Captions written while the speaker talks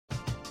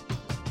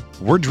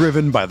We're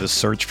driven by the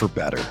search for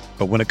better.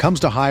 But when it comes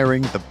to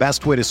hiring, the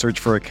best way to search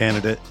for a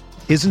candidate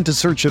isn't to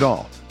search at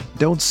all.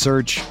 Don't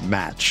search,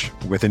 match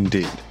with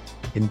Indeed.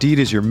 Indeed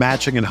is your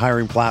matching and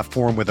hiring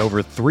platform with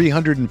over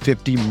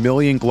 350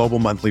 million global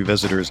monthly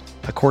visitors,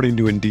 according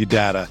to Indeed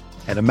data,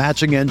 and a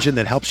matching engine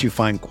that helps you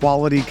find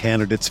quality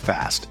candidates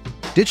fast.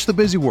 Ditch the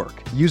busy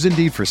work. Use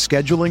Indeed for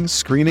scheduling,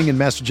 screening, and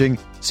messaging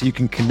so you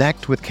can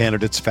connect with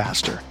candidates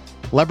faster.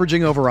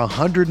 Leveraging over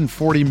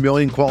 140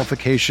 million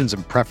qualifications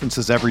and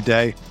preferences every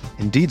day,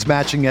 Indeed's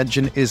matching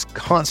engine is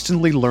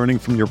constantly learning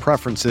from your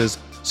preferences,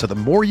 so the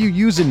more you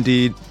use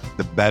Indeed,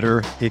 the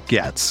better it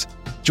gets.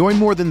 Join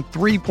more than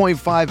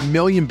 3.5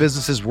 million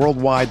businesses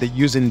worldwide that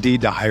use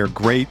Indeed to hire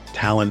great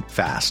talent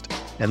fast.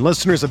 And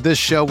listeners of this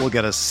show will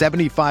get a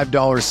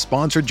 $75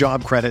 sponsored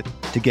job credit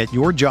to get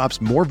your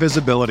jobs more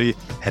visibility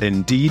at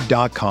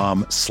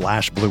Indeed.com/Blue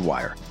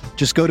Wire.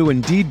 Just go to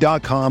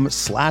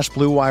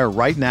Indeed.com/Blue Wire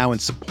right now and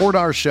support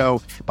our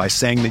show by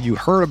saying that you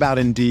heard about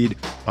Indeed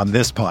on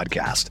this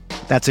podcast.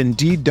 That's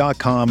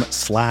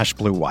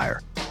Indeed.com/Blue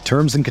Wire.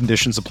 Terms and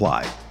conditions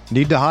apply.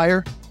 Need to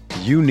hire?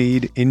 You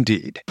need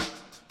Indeed.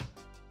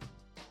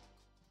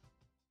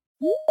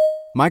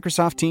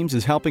 Microsoft Teams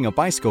is helping a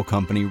bicycle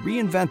company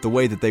reinvent the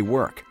way that they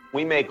work.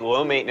 We make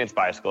low-maintenance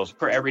bicycles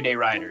for everyday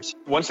riders.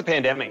 Once the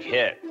pandemic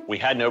hit, we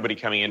had nobody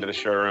coming into the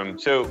showroom,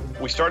 so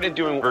we started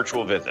doing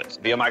virtual visits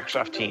via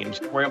Microsoft Teams.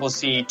 We're able to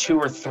see 2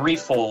 or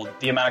 3-fold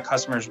the amount of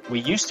customers we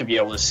used to be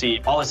able to see.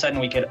 All of a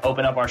sudden, we could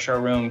open up our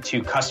showroom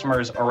to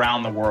customers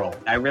around the world.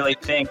 I really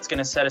think it's going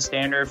to set a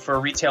standard for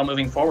retail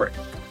moving forward.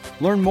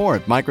 Learn more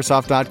at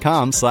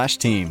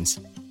Microsoft.com/Teams.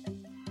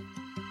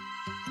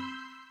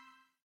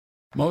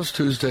 Most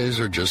Tuesdays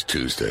are just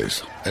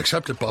Tuesdays,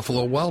 except at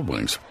Buffalo Wild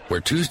Wings,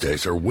 where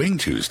Tuesdays are Wing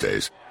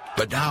Tuesdays.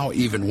 But now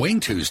even Wing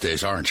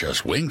Tuesdays aren't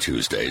just Wing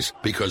Tuesdays,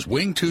 because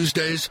Wing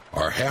Tuesdays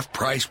are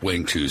half-price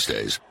Wing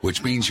Tuesdays,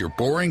 which means your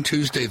boring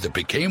Tuesday that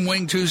became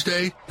Wing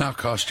Tuesday now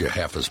costs you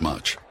half as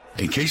much.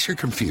 In case you're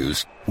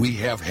confused, we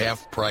have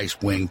half-price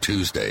Wing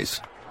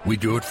Tuesdays. We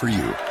do it for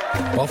you.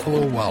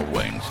 Buffalo Wild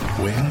Wings.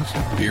 Wings,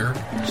 beer,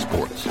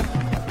 sports.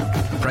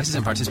 Prices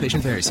and participation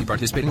vary. See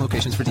participating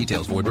locations for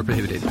details. Void where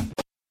prohibited.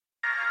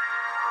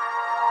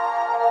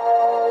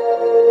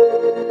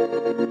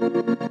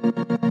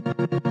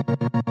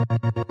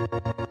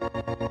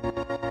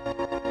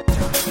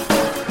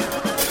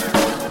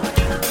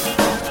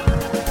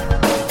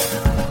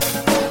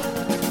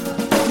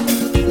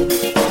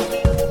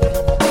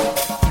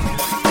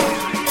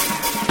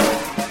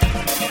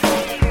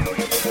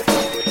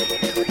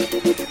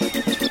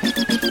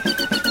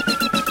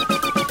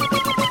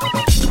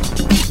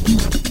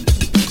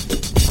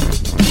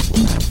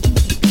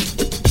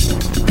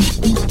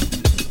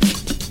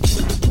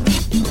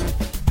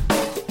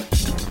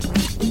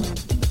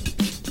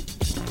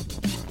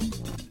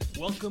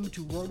 Welcome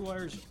to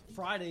RotoWire's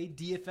Friday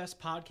DFS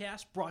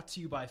podcast, brought to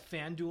you by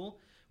FanDuel.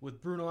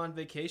 With Bruno on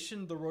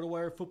vacation, the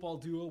RotoWire football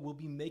duo will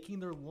be making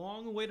their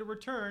long-awaited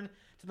return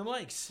to the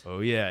mics. Oh,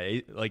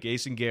 yeah, like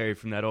Ace and Gary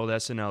from that old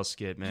SNL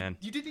skit, man.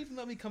 You didn't even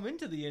let me come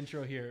into the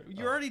intro here.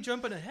 You're already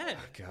jumping ahead.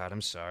 Oh, God,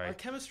 I'm sorry. Our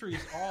chemistry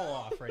is all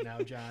off right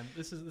now, John.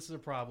 This is a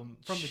problem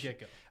from the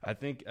get-go. I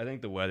think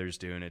the weather's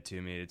doing it to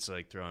me. It's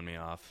like throwing me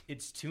off.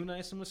 It's too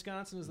nice in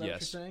Wisconsin, is that what you're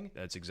saying?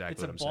 That's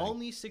exactly what I'm saying. It's a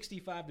balmy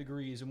 65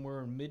 degrees, and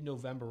we're in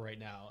mid-November right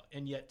now.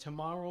 And yet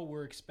tomorrow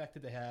we're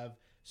expected to have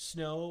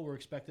snow. We're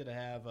expected to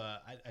have,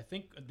 I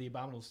think the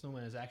Abominable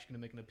Snowman is actually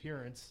going to make an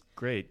appearance.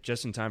 Great.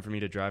 Just in time for me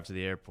to drive to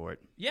the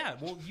airport. Yeah,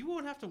 well, you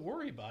won't have to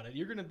worry about it.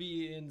 You're going to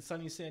be in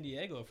sunny San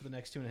Diego for the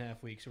next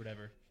 2.5 weeks or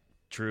whatever.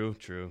 True.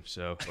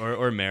 So,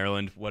 or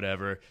Maryland,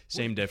 whatever.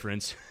 Same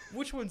difference.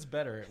 Which one's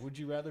better? Would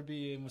you rather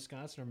be in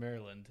Wisconsin or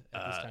Maryland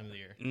at this time of the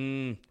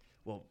year?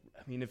 Well,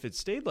 I mean, if it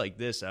stayed like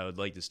this, I would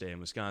like to stay in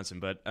Wisconsin.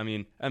 But, I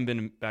mean, I haven't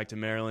been back to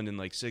Maryland in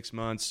like 6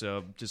 months,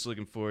 so just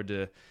looking forward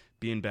to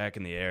being back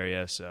in the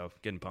area, so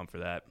getting pumped for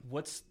that.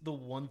 What's the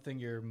one thing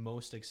you're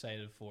most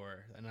excited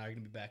for? And now you're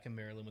going to be back in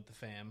Maryland with the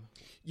fam.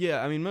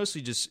 Yeah, I mean,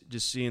 mostly just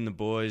seeing the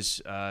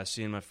boys,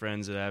 seeing my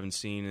friends that I haven't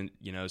seen,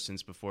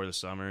 since before the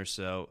summer.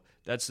 So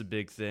that's the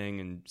big thing,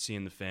 and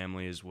seeing the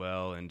family as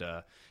well. And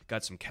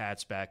got some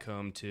cats back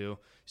home too.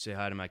 Say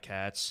hi to my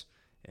cats.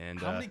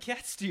 And how many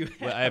cats do you have?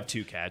 Well, I have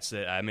 2 cats.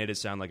 I made it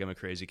sound like I'm a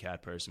crazy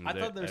cat person. I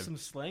thought there was some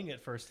slang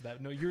at first to that.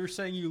 No, you were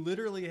saying you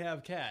literally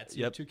have cats.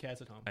 You have 2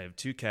 cats at home. I have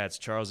 2 cats,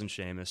 Charles and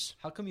Seamus.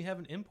 How come you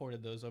haven't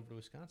imported those over to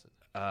Wisconsin?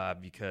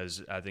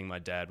 Because I think my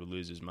dad would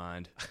lose his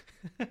mind.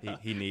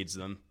 He needs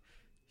them.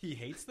 He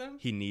hates them?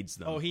 He needs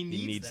them. Oh, he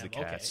needs the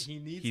cats.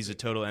 Okay, He's a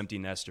total empty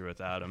nester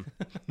without them.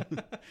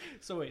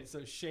 So wait,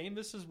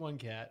 Seamus is one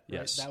cat, right?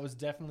 Yes. That was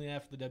definitely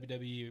after the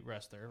WWE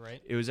wrestler, right?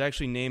 It was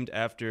actually named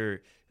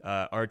after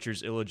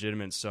Archer's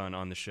illegitimate son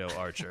on the show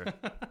Archer.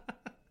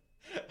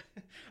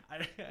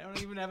 I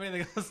don't even have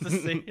anything else to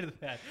say to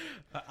that.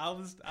 I'll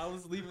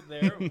just leave it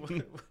there.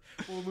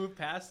 We'll move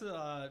past it.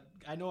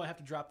 I know I have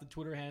to drop the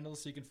Twitter handle,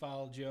 so you can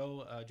follow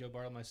Joe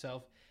Bartel,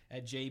 myself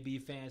at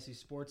JB Fantasy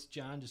Sports.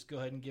 John, just go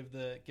ahead and give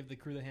the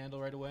crew the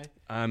handle right away.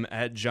 I'm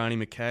at Johnny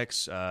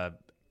McKechnie.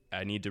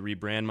 I need to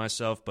rebrand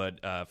myself, but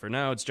for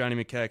now it's Johnny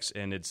McKechs,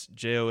 and it's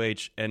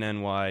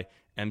JohnnyMcKechs.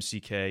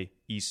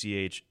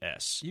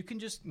 You can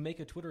just make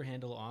a Twitter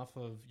handle off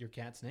of your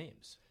cat's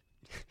names.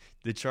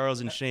 The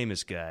Charles and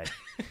Seamus guy.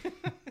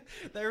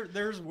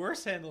 There's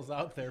worse handles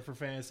out there for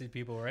fantasy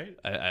people, right?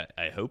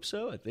 I hope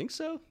so. I think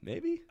so.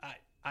 Maybe.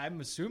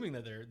 I'm assuming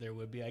that there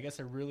would be. I guess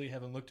I really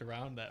haven't looked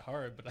around that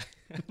hard, but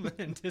I'm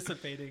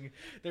anticipating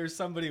there's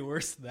somebody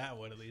worse than that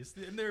one at least,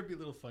 and there would be a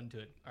little fun to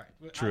it. All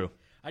right. True.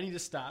 I need to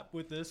stop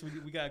with this.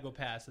 We got to go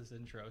past this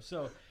intro.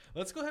 So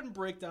let's go ahead and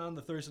break down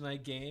the Thursday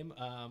night game.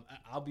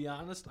 I'll be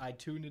honest, I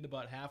tuned in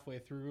about halfway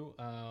through,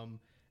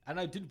 and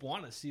I did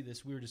want to see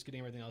this. We were just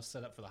getting everything else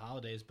set up for the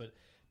holidays, but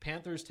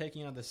Panthers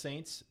taking on the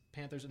Saints.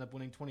 Panthers end up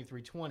winning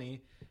 23-20,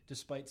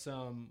 despite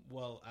some,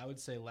 I would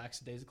say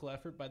lackadaisical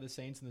effort by the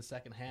Saints in the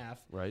second half.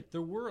 Right.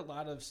 There were a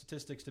lot of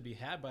statistics to be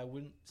had, but I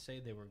wouldn't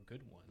say they were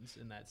good ones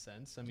in that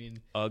sense. I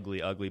mean,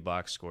 ugly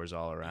box scores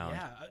all around.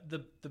 Yeah,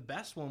 the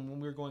best one when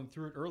we were going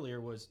through it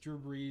earlier was Drew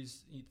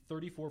Brees,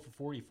 34 for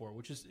 44,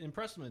 which is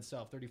impressive in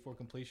itself, 34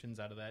 completions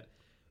out of that.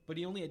 But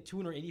he only had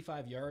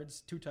 285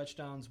 yards, 2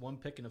 touchdowns, 1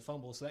 pick, and a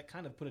fumble, so that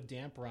kind of put a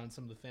damper on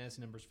some of the fantasy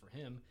numbers for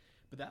him.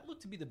 But that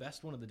looked to be the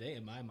best one of the day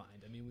in my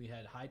mind. I mean, we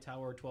had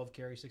Hightower, 12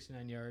 carries,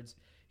 69 yards.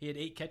 He had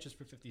 8 catches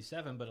for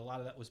 57, but a lot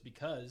of that was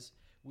because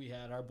we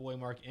had our boy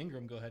Mark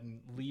Ingram go ahead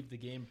and leave the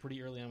game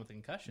pretty early on with a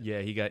concussion.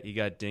 Yeah, he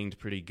got dinged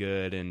pretty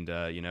good, and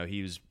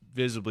he was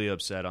visibly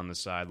upset on the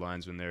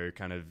sidelines when they're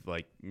kind of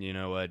like, you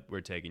know what,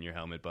 we're taking your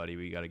helmet, buddy.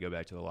 We got to go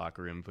back to the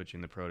locker room, put you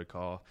in the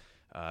protocol.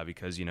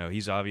 Because,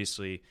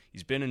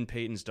 he's been in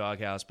Peyton's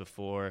doghouse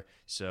before.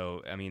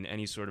 So, I mean,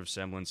 any sort of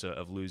semblance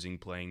of losing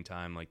playing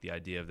time, like the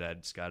idea of that,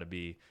 it's got to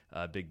be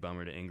a big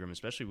bummer to Ingram,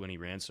 especially when he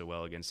ran so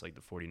well against, like,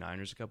 the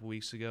 49ers a couple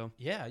weeks ago.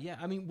 Yeah.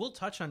 I mean, we'll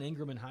touch on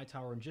Ingram and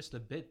Hightower in just a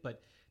bit,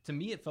 but to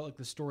me, it felt like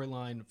the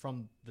storyline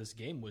from this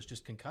game was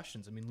just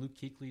concussions. I mean, Luke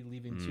Kuechly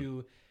leaving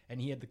 2, and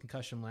he had the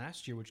concussion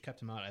last year, which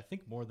kept him out, I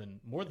think, more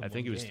than I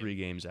think it was 3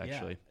 games,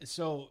 actually. Yeah.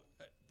 So,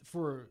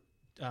 for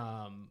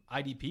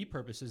IDP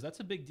purposes, that's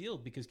a big deal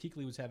because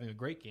Kuechly was having a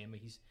great game.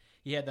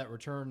 He had that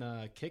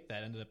return kick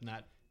that ended up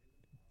not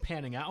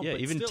panning out. Yeah,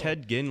 but even still.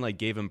 Ted Ginn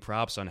gave him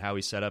props on how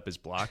he set up his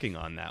blocking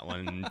on that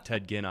one. And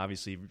Ted Ginn,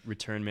 obviously,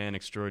 return man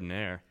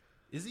extraordinaire.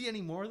 Is he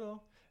anymore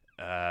though?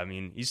 I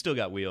mean, he's still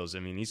got wheels. I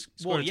mean, he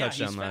scored a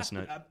touchdown last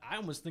night. I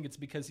almost think it's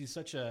because he's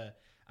such a,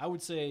 I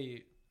would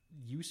say,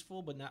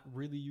 useful but not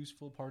really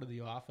useful part of the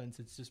offense.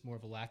 It's just more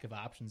of a lack of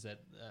options at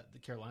the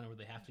Carolina where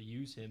they have to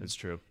use him. That's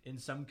true. In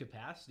some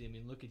capacity. I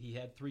mean, he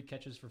had 3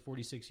 catches for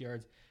 46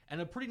 yards and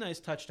a pretty nice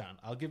touchdown.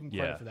 I'll give him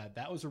credit for that.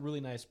 That was a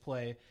really nice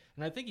play,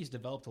 and I think he's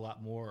developed a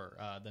lot more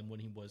than when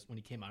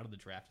he came out of the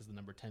draft as the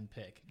number 10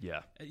 pick.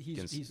 Yeah,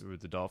 he's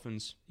with the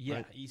Dolphins. Yeah,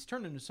 right? He's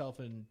turned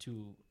himself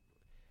into,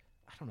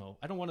 I don't know.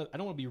 I don't want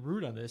to be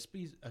rude on this,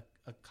 but he's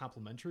a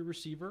complimentary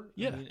receiver.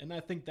 Yeah, and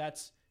I think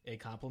that's a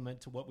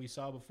compliment to what we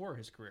saw before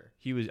his career.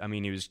 He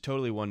was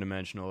totally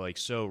one-dimensional, like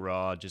so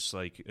raw, just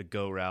like a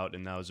go route,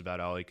 and that was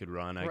about all he could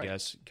run, I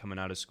guess, coming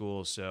out of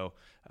school. So,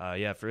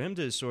 for him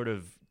to sort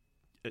of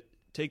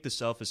take the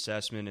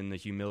self-assessment and the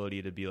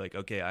humility to be like,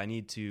 okay, I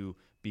need to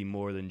be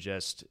more than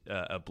just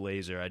a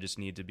blazer. I just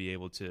need to be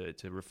able to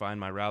refine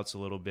my routes a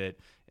little bit,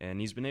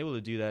 and he's been able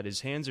to do that. His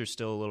hands are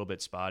still a little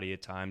bit spotty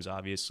at times,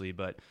 obviously,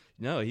 but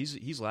no,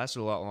 he's lasted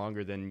a lot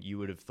longer than you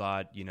would have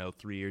thought.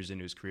 3 years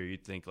into his career,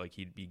 you'd think like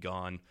he'd be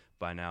gone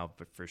by now,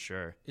 but for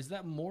sure. Is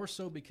that more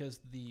so because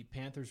the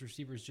Panthers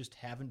receivers just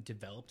haven't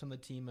developed on the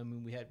team? I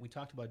mean, we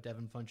talked about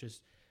Devin Funchess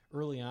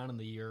early on in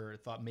the year,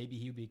 thought maybe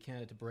he would be a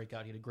candidate to break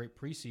out. He had a great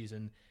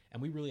preseason,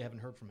 and we really haven't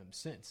heard from him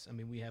since. I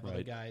mean, we have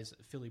other guys,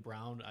 Philly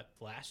Brown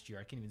last year.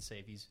 I can't even say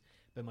if he's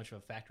been much of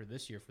a factor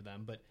this year for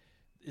them, but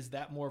is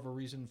that more of a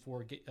reason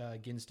for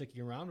Ginn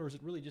sticking around, or is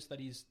it really just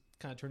that he's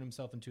kind of turned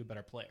himself into a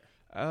better player?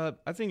 I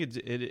think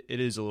it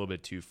is a little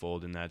bit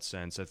twofold in that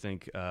sense. I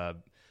think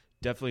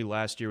definitely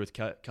last year with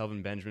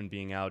Kelvin Benjamin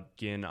being out,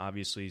 Ginn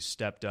obviously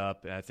stepped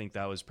up. I think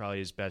that was probably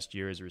his best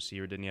year as a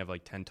receiver. Didn't he have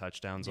like 10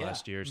 touchdowns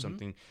last year or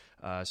something?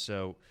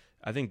 So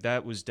I think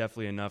that was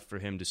definitely enough for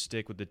him to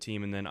stick with the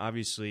team. And then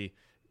obviously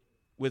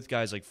with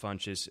guys like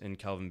Funchess and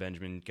Kelvin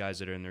Benjamin, guys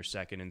that are in their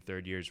second and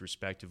third years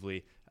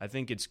respectively, I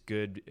think it's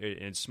good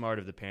and smart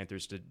of the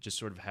Panthers to just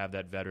sort of have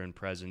that veteran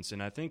presence.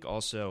 And I think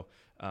also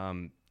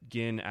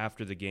Ginn,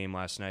 after the game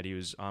last night, he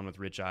was on with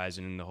Rich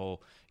Eisen and the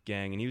whole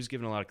gang, and he was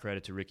giving a lot of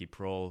credit to Ricky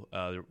Prohl,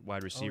 the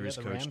wide receivers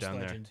the coach Rams down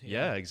legend. there.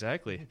 Yeah,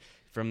 exactly.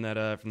 from that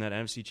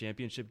NFC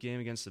Championship game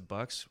against the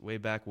Bucs way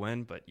back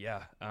when. But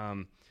yeah,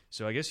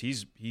 so I guess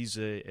he's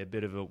a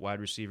bit of a wide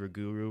receiver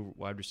guru,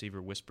 wide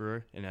receiver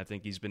whisperer, and I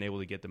think he's been able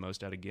to get the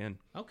most out of Ginn.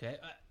 Okay,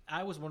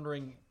 I was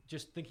wondering,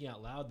 just thinking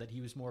out loud, that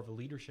he was more of a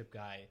leadership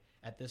guy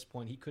at this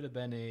point. He could have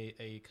been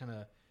a kind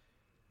of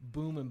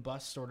boom and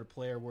bust sort of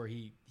player where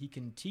he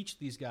can teach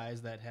these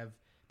guys that have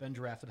been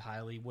drafted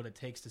highly what it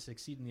takes to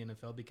succeed in the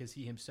NFL, because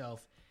he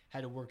himself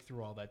had to work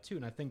through all that too.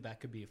 And I think that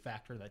could be a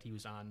factor that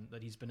he's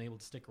been able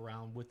to stick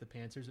around with the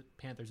Panthers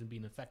and be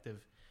an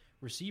effective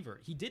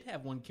receiver. He did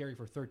have 1 carry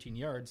for 13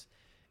 yards,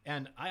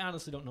 And I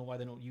honestly don't know why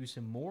they don't use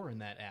him more in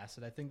that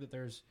asset. I think that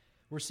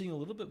we're seeing a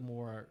little bit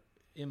more,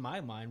 in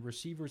my mind,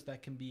 receivers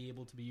that can be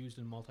able to be used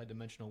in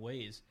multidimensional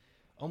ways.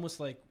 Almost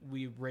like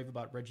we rave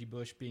about Reggie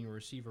Bush being a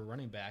receiver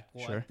running back.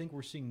 Well, Sure. I think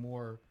we're seeing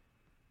more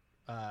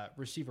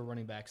receiver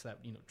running backs that,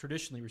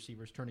 traditionally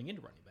receivers turning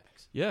into running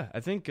backs. Yeah,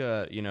 I think,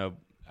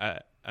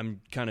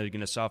 I'm kind of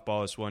going to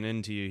softball this one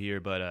into you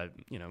here, but, a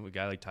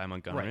guy like Ty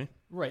Montgomery.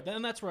 Right,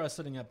 and that's where I was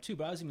setting up, too.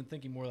 But I was even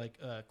thinking more like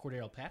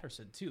Cordero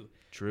Patterson, too.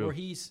 True. Where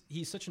he's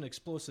such an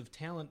explosive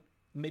talent,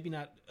 maybe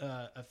not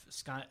a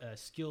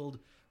skilled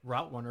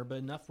route runner, but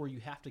enough where you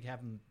have to have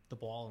him the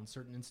ball in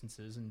certain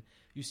instances. And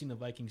you've seen the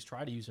Vikings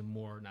try to use him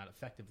more, not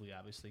effectively,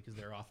 obviously, because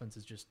their offense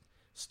is just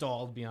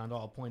stalled beyond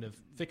all point of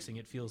fixing,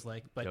 it feels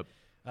like. But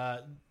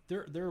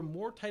there are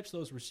more types of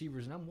those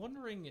receivers, and I'm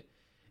wondering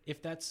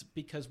if that's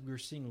because we're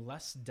seeing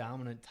less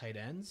dominant tight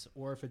ends,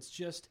 or if it's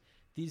just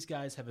these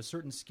guys have a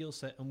certain skill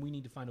set and we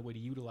need to find a way to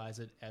utilize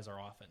it as our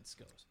offense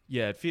goes.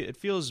 Yeah, it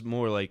feels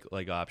more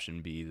like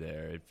option B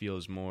there. It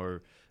feels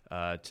more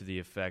to the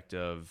effect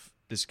of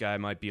this guy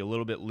might be a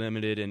little bit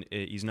limited, and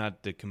he's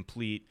not the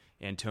complete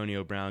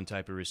Antonio Brown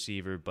type of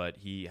receiver, but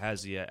he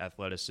has the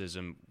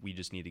athleticism. We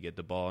just need to get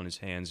the ball in his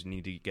hands. We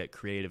need to get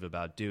creative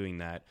about doing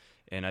that.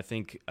 And I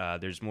think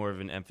there's more of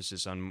an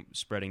emphasis on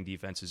spreading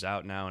defenses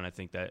out now, and I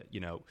think that,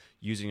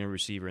 using a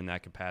receiver in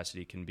that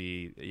capacity can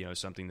be,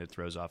 something that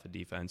throws off a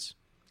defense.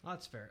 Oh,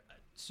 that's fair.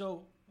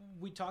 So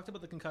we talked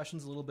about the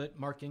concussions a little bit.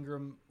 Mark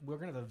Ingram, we're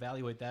going to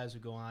evaluate that as we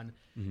go on.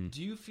 Mm-hmm.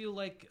 Do you feel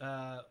like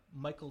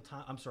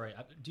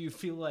do you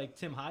feel like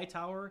Tim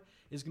Hightower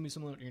is going to be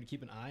someone that you're going to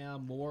keep an eye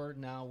on more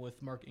now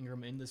with Mark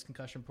Ingram in this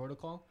concussion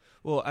protocol?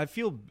 Well, I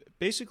feel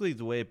basically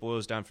the way it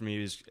boils down for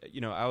me is,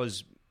 I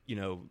was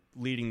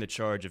leading the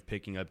charge of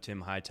picking up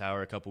Tim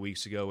Hightower a couple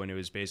weeks ago when it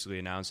was basically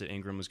announced that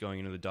Ingram was going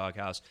into the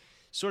doghouse.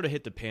 Sort of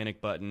hit the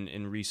panic button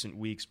in recent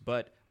weeks,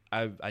 but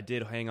I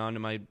did hang on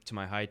to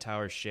my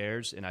Hightower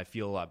shares, and I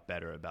feel a lot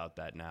better about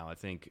that now. I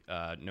think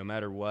no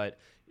matter what,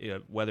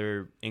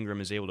 whether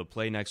Ingram is able to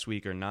play next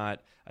week or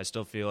not, I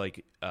still feel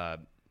like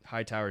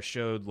Hightower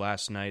showed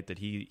last night that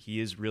he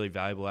is really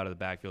valuable out of the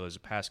backfield as a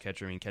pass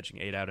catcher. I mean,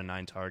 catching 8 out of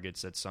 9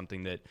 targets, that's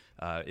something that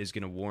is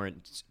going to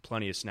warrant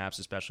plenty of snaps,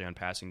 especially on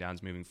passing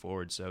downs moving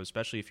forward. So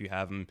especially if you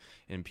have him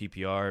in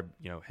PPR,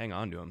 hang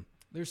on to him.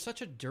 There's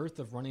such a dearth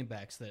of running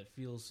backs that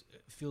feels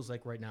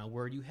like right now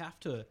where you have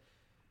to,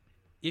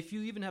 if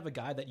you even have a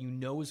guy that is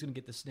going to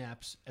get the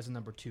snaps as a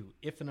number 2,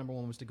 if the number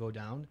 1 was to go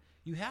down,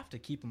 you have to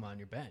keep him on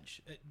your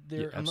bench.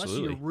 Unless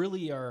you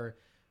really are,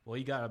 well,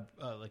 you got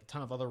a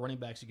ton of other running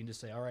backs, you can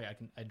just say, all right,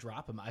 I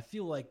drop him. I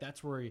feel like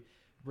that's where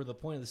we're the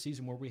point of the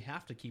season where we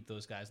have to keep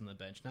those guys on the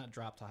bench, not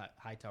drop to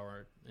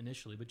Hightower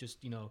initially, but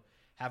just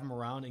have them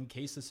around in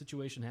case the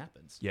situation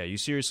happens. Yeah, you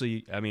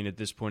seriously. I mean, at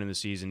this point in the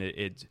season,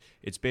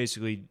 it's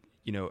basically,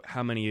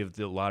 how many of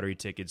the lottery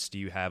tickets do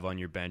you have on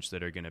your bench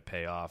that are going to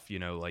pay off?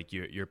 Like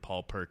your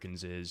Paul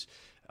Perkinses,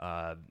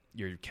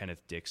 your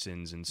Kenneth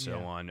Dixons, and so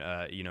on.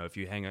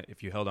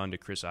 If you held on to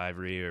Chris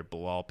Ivory or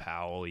Bilal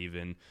Powell,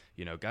 even,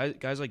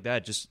 guys like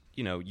that, just,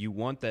 you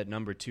want that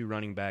number 2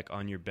 running back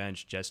on your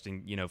bench, just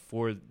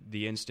for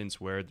the instance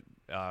where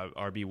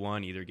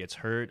RB1 either gets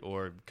hurt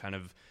or kind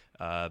of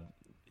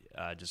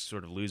just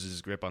sort of loses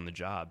his grip on the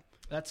job.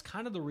 That's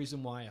kind of the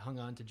reason why I hung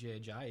on to Jay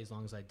Ajayi as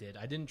long as I did.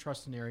 I didn't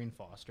trust in Arian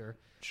Foster.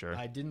 Sure.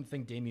 I didn't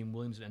think Damian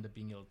Williams would end up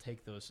being able to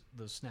take those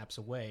snaps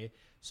away.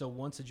 So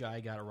once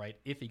Ajayi got it right,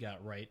 if he got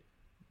it right,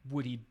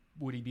 would he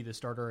be the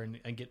starter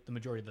and get the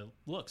majority of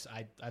the looks?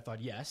 I thought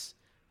yes.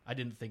 I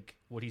didn't think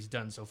what he's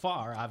done so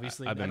far,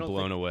 obviously. I've been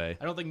blown away.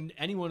 I don't think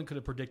anyone could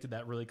have predicted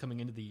that really coming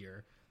into the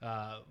year.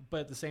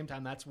 But at the same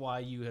time, that's why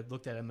you had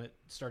looked at him at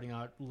starting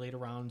out later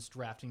rounds,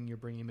 drafting, you're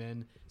bringing him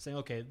in, saying,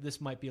 okay, this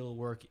might be able to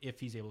work if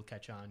he's able to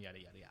catch on, yada,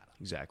 yada, yada.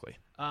 Exactly.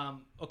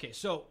 Okay,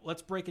 so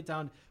let's break it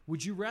down.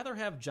 Would you rather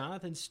have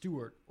Jonathan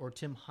Stewart or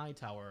Tim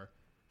Hightower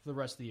for the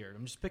rest of the year?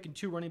 I'm just picking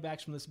 2 running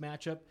backs from this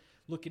matchup.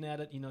 Looking at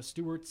it,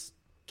 Stewart's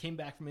came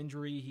back from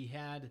injury. He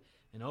had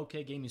an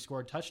okay game. He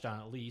scored a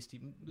touchdown at least.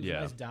 It was a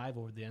nice dive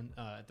over the end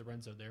at the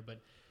red zone there.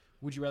 But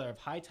would you rather have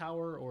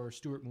Hightower or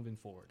Stewart moving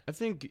forward? I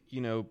think,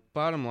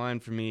 bottom line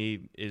for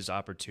me is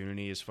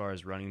opportunity as far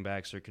as running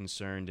backs are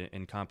concerned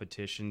in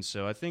competition.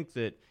 So I think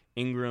that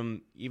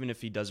Ingram, even if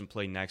he doesn't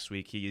play next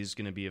week, he is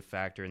going to be a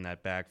factor in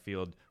that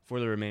backfield for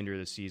the remainder of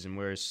the season.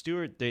 Whereas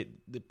Stewart, the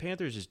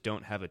Panthers just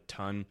don't have a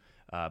ton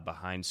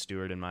behind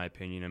Stewart, in my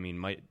opinion. I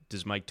mean,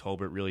 does Mike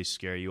Tolbert really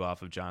scare you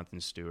off of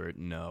Jonathan Stewart?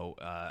 No.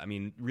 I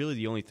mean, really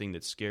the only thing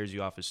that scares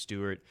you off of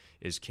Stewart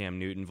is Cam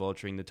Newton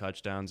vulturing the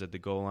touchdowns at the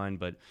goal line,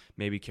 but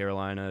maybe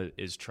Carolina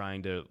is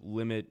trying to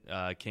limit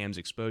Cam's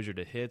exposure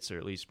to hits, or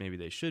at least maybe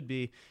they should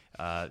be,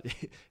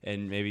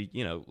 and maybe,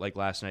 like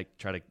last night,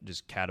 try to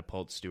just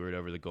catapult Stewart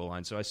over the goal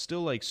line. So I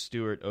still like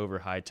Stewart over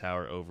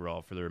Hightower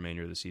overall for the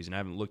remainder of the season. I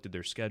haven't looked at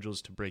their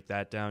schedules to break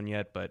that down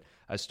yet, but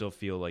I still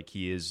feel like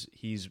he's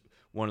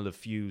one of the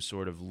few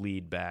sort of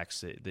lead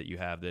backs that you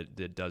have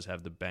that does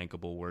have the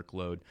bankable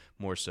workload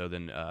more so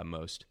than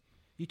most.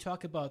 You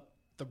talk about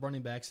the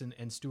running backs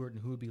and Stewart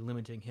and who would be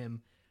limiting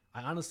him.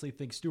 I honestly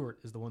think Stewart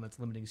is the one that's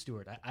limiting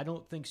Stewart. I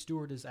don't think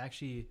Stewart is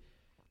actually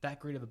that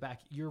great of a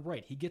back. You're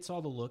right. He gets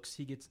all the looks.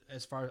 He gets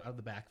as far out of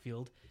the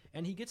backfield,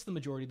 and he gets the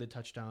majority of the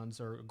touchdowns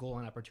or goal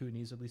line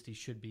opportunities. At least he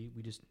should be.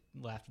 We just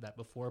laughed at that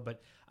before,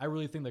 but I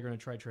really think they're going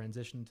to try to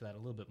transition to that a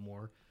little bit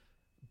more.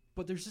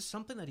 But there's just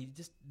something that he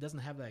just doesn't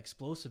have that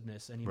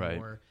explosiveness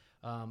anymore.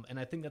 Right. And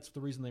I think that's the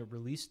reason they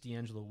released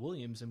D'Angelo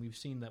Williams, and we've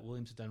seen that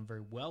Williams has done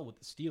very well with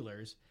the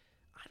Steelers.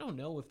 I don't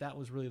know if that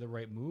was really the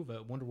right move. I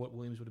wonder what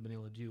Williams would have been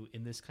able to do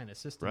in this kind of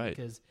system,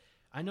 because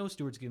I know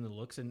Stewart's getting the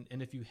looks, and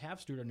if you have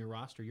Stewart on your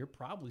roster, you're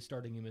probably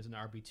starting him as an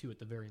RB2 at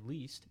the very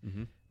least.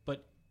 Mm-hmm.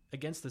 But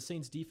against the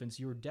Saints defense,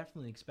 you were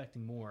definitely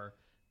expecting more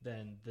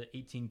than the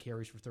 18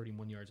 carries for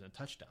 31 yards and a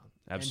touchdown.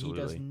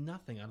 Absolutely. And he does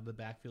nothing out of the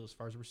backfield as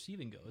far as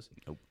receiving goes.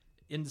 Nope.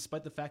 And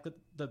despite the fact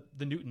that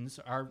the Newtons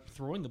are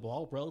throwing the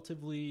ball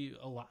relatively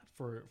a lot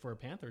for a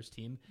Panthers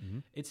team,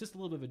 it's just a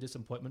little bit of a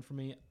disappointment for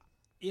me.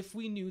 If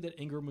we knew that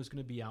Ingram was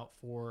going to be out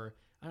for,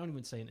 I don't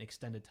even say an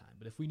extended time,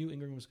 but if we knew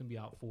Ingram was going to be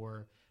out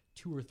for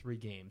 2 or 3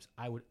 games,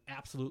 I would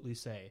absolutely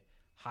say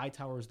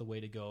Hightower is the way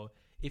to go,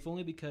 if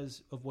only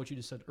because of what you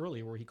just said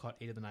earlier, where he caught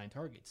 8 of the 9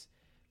 targets.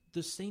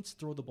 The Saints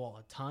throw the ball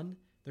a ton.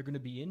 They're going to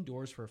be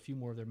indoors for a few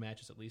more of their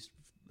matches, at least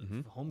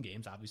home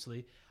games,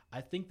 obviously. I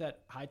think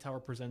that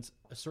Hightower presents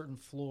a certain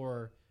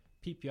floor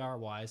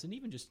PPR-wise, and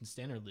even just in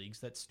standard leagues,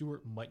 that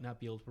Stewart might not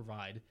be able to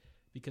provide,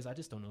 because I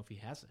just don't know if he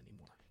has it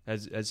anymore.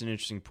 That's an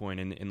interesting point.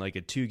 In like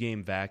a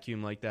 2-game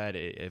vacuum like that,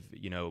 if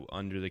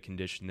under the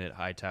condition that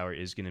Hightower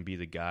is going to be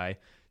the guy,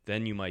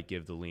 then you might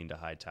give the lean to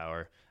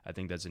Hightower. I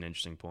think that's an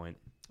interesting point.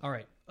 All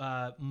right.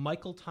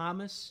 Michael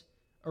Thomas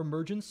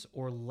emergence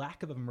or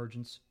lack of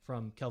emergence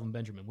from Kelvin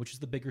Benjamin, which is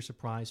the bigger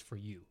surprise for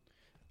you?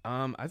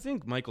 I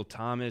think Michael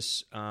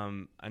Thomas,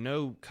 I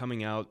know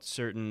coming out,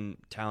 certain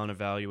talent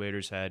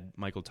evaluators had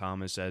Michael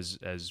Thomas as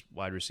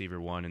wide receiver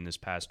 1 in this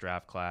past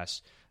draft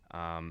class.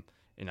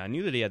 And I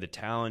knew that he had the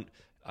talent.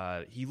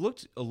 He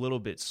looked a little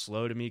bit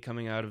slow to me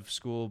coming out of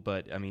school,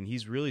 but I mean,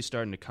 he's really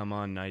starting to come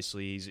on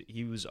nicely.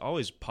 He was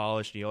always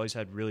polished. He always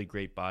had really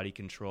great body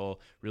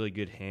control, really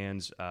good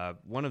hands.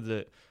 One of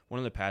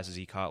the passes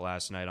he caught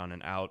last night on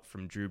an out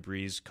from Drew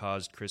Brees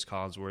caused Chris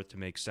Collinsworth to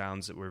make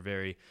sounds that were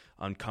very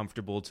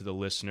uncomfortable to the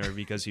listener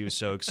because he was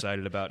so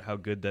excited about how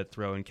good that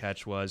throw and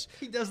catch was.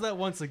 He does that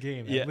once a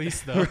game, at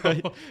least, though.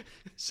 Right.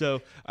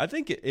 So I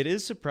think it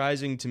is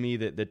surprising to me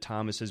that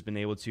Thomas has been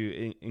able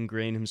to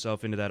ingrain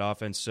himself into that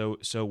offense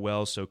so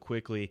well, so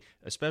quickly,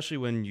 especially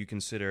when you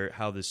consider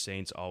how the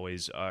Saints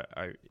always are.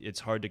 It's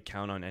hard to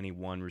count on any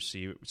one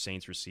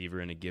Saints receiver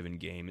in a given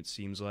game, it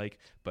seems like,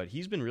 but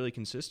he's been really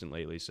consistent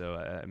lately. So,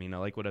 I mean, I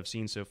like what I've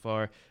seen so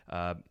far.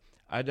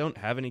 I don't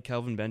have any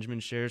Kelvin Benjamin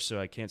shares, so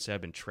I can't say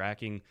I've been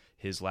tracking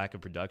his lack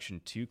of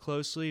production too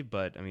closely.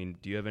 But, I mean,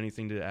 do you have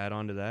anything to add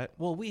on to that?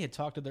 Well, we had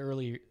talked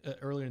earlier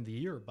in the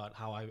year about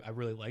how I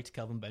really liked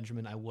Kelvin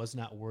Benjamin. I was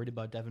not worried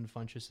about Devin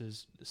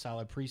Funchess'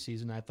 solid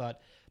preseason. I thought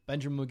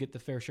Benjamin would get the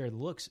fair share of the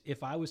looks.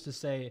 If I was to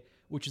say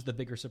which is the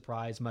bigger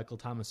surprise, Michael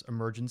Thomas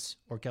emergence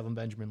or Kelvin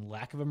Benjamin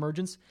lack of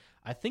emergence,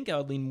 I think I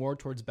would lean more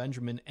towards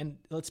Benjamin. And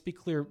let's be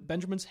clear,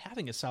 Benjamin's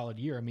having a solid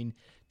year. I mean,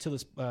 to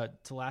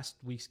last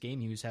week's game,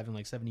 he was having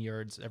like 70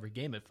 yards every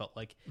game, it felt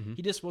like.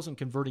 He just wasn't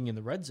converting in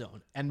the red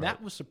zone. And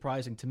that was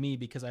surprising to me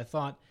because I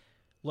thought,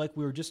 like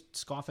we were just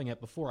scoffing at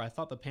before, I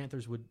thought the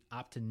Panthers would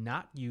opt to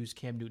not use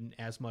Cam Newton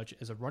as much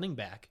as a running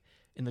back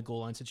in the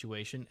goal line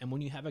situation. And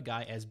when you have a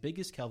guy as big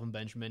as Kelvin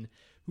Benjamin,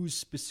 whose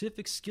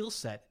specific skill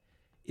set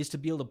is to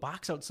be able to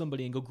box out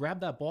somebody and go grab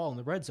that ball in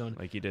the red zone.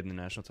 Like he did in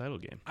the national title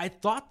game. I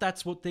thought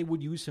that's what they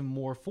would use him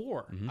more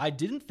for. I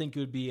didn't think it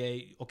would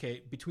be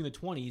between the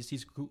 20s,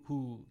 he's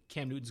who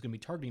Cam Newton's going to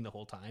be targeting the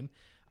whole time.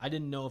 I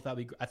didn't know if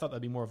I thought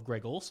that'd be more of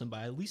Greg Olsen,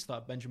 but I at least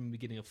thought Benjamin would be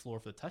getting a floor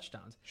for the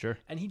touchdowns. Sure.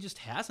 And he just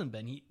hasn't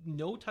been.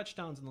 No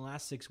touchdowns in the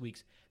last 6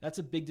 weeks. That's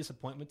a big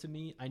disappointment to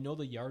me. I know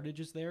the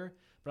yardage is there,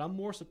 but I'm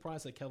more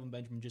surprised that Kelvin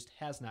Benjamin just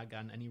has not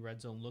gotten any red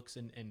zone looks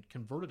and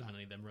converted on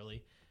any of them,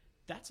 really.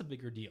 That's a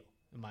bigger deal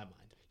in my mind.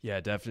 Yeah,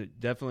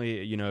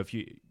 definitely. If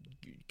you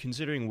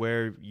considering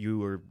where you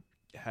were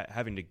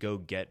having to go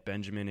get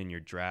Benjamin in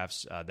your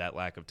drafts, that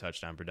lack of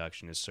touchdown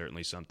production is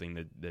certainly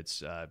something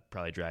that's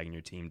probably dragging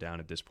your team down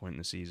at this point in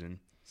the season.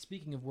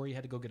 Speaking of where you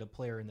had to go get a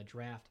player in the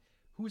draft,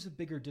 who's a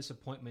bigger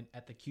disappointment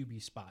at the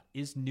QB spot?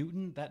 Is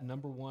Newton that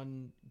number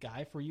one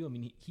guy for you? I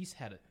mean, he's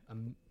had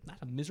not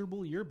a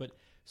miserable year, but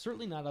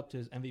certainly not up to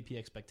his MVP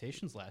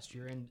expectations last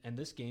year. And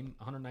this game,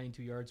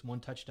 192 yards, 1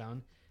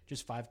 touchdown,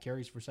 just 5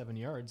 carries for 7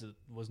 yards. It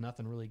was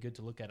nothing really good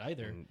to look at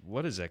either. And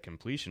what is that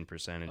completion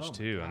percentage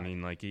too? God. I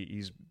mean, like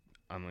he's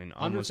almost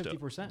under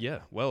 50%. Yeah,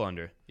 well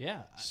under.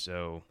 Yeah.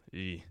 So,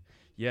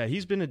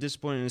 he's been a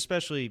disappointment,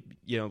 especially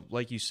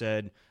like you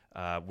said,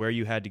 where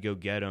you had to go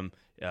get him.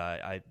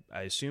 I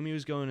assume he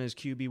was going as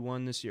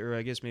QB1 this year. Or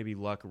I guess maybe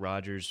Luck,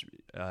 Rodgers,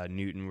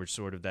 Newton were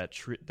sort of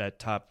that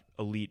top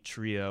elite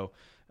trio.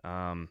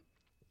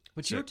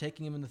 But you're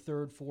taking him in the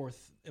 3rd,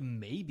 4th,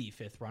 maybe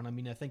 5th round. I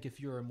mean, I think if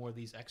you're in more of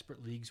these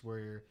expert leagues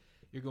where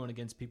you're going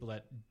against people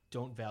that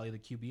don't value the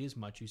QB as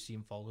much. You see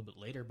him fall a little bit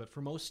later. But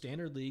for most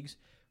standard leagues,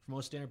 for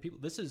most standard people,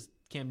 this is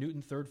Cam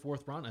Newton, 3rd,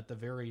 4th round at the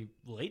very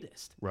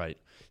latest. Right.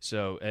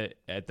 So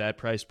at that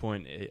price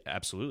point,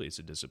 absolutely, it's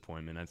a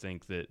disappointment. I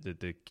think that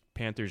the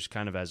Panthers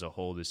kind of as a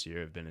whole this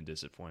year have been a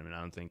disappointment. I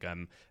don't think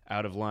I'm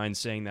out of line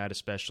saying that,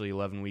 especially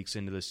 11 weeks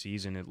into the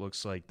season. It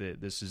looks like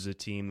this is a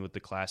team with the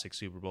classic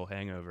Super Bowl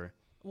hangover.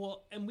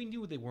 Well, and we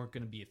knew they weren't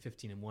going to be a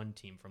 15-1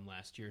 team from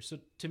last year. So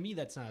to me,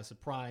 that's not a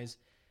surprise.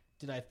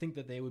 Did I think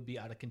that they would be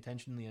out of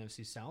contention in the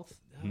NFC South?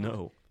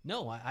 No.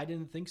 No, I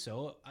didn't think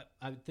so.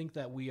 I think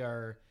that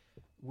we're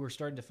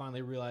starting to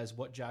finally realize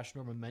what Josh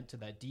Norman meant to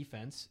that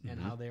defense and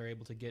how they were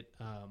able to get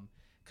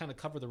kind of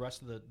cover the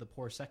rest of the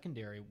poor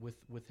secondary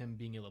with him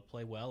being able to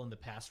play well and the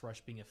pass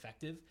rush being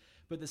effective.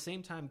 But at the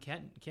same time,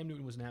 Cam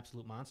Newton was an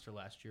absolute monster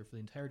last year for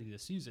the entirety of the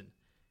season.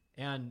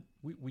 And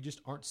we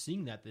just aren't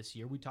seeing that this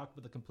year. We talked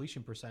about the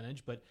completion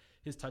percentage, but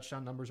his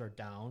touchdown numbers are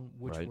down,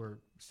 which were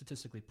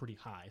statistically pretty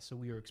high. So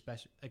we were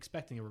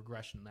expecting a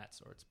regression in that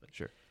sorts. But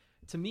sure.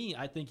 To me,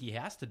 I think he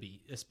has to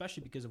be,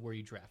 especially because of where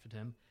you drafted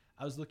him.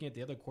 I was looking at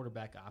the other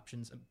quarterback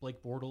options.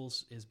 Blake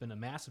Bortles has been a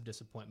massive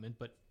disappointment,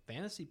 but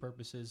fantasy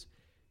purposes,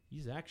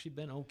 he's actually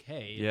been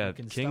okay. Yeah,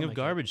 king of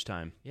garbage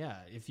time. Yeah,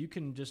 if you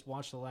can just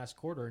watch the last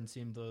quarter and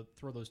see him to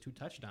throw those 2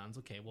 touchdowns,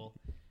 okay, well,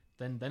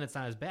 then it's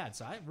not as bad.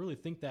 So I really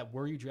think that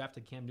where you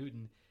drafted Cam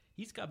Newton,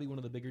 he's got to be one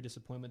of the bigger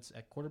disappointments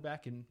at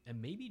quarterback and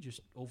maybe just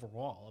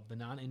overall. Of the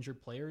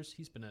non-injured players,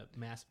 he's been a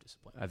massive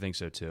disappointment. I think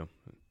so, too.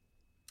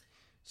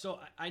 So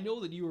I know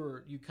that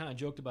you kind of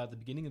joked about at the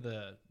beginning of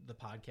the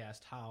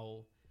podcast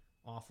how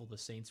awful the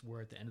Saints were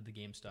at the end of the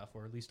game stuff,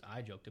 or at least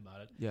I joked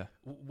about it. Yeah.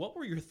 What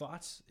were your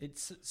thoughts? It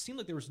seemed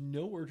like there was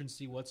no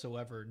urgency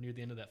whatsoever near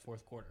the end of that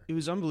fourth quarter. It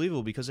was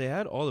unbelievable because they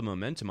had all the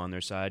momentum on their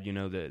side. You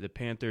know, the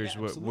Panthers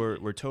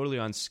were totally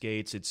on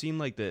skates. It seemed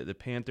like the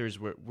Panthers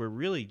were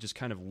really just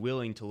kind of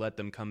willing to let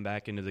them come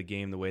back into the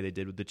game the way they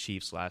did with the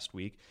Chiefs last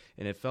week,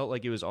 and it felt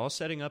like it was all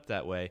setting up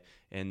that way.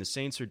 And the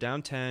Saints are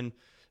down 10.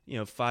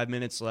 5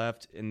 minutes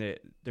left, and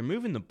they're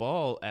moving the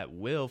ball at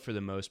will for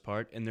the most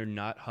part, and they're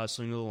not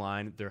hustling to the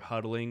line. They're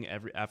huddling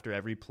after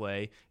every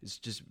play. It's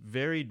just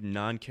very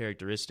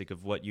non-characteristic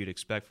of what you'd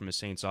expect from a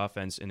Saints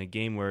offense in a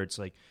game where it's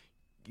like,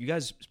 you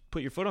guys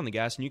put your foot on the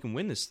gas and you can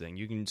win this thing.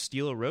 You can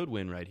steal a road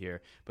win right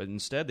here. But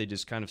instead, they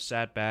just kind of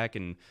sat back,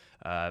 and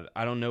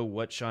I don't know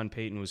what Sean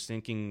Payton was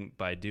thinking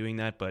by doing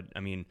that, but,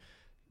 I mean,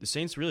 the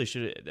Saints really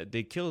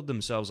they killed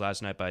themselves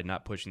last night by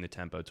not pushing the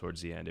tempo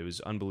towards the end. It was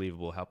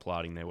unbelievable how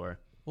plodding they were.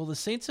 Well, the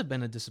Saints have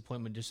been a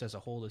disappointment just as a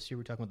whole this year.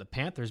 We're talking about the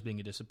Panthers being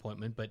a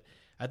disappointment, but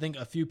I think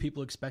a few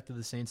people expected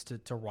the Saints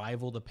to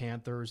rival the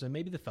Panthers and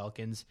maybe the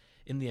Falcons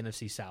in the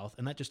NFC South,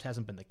 and that just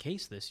hasn't been the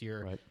case this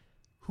year. Right.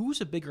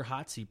 Who's a bigger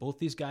hot seat? Both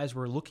these guys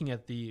were looking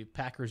at the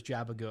Packers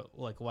job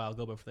a while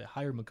ago before they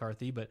hired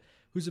McCarthy, but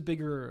who's a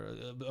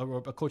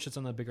coach that's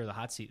on the bigger the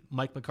hot seat,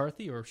 Mike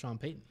McCarthy or Sean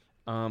Payton?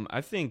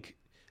 I think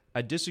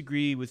I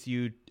disagree with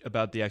you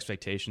about the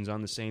expectations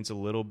on the Saints a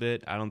little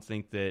bit. I don't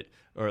think that,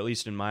 or at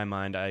least in my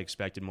mind, I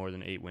expected more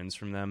than 8 wins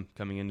from them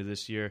coming into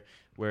this year.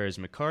 Whereas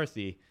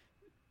McCarthy,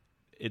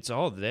 it's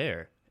all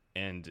there,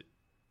 and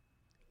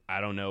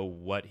I don't know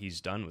what he's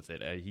done with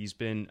it.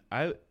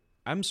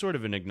 I'm sort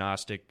of an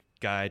agnostic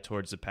guy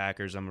towards the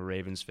Packers. I'm a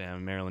Ravens fan, I'm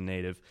a Maryland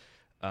native.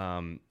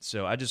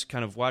 So I just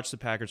kind of watched the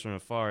Packers from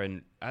afar,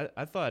 and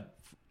I thought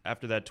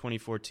after that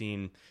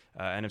 2014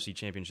 NFC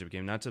Championship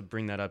game, not to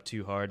bring that up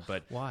too hard,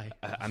 but why?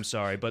 I'm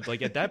sorry, but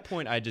like at that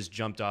point, I just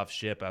jumped off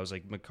ship. I was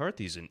like,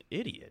 McCarthy's an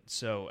idiot.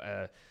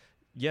 So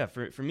yeah,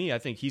 for me, I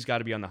think he's got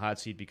to be on the hot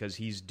seat because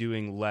he's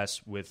doing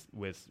less with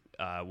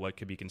what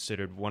could be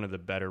considered one of the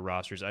better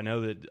rosters. I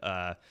know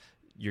that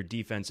your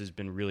defense has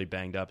been really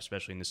banged up,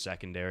 especially in the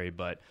secondary,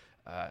 but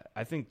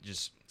I think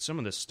just some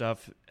of the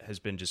stuff has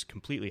been just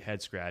completely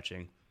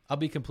head-scratching. I'll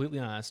be completely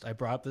honest. I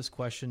brought up this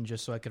question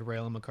just so I could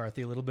rail on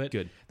McCarthy a little bit.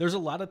 Good. There's a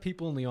lot of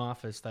people in the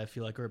office that I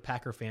feel like are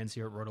Packer fans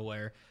here at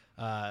RotoWire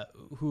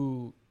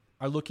who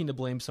are looking to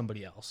blame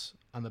somebody else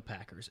on the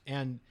Packers.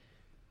 And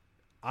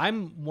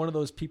I'm one of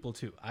those people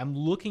too. I'm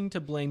looking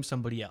to blame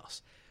somebody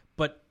else.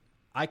 But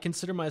I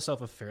consider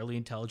myself a fairly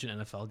intelligent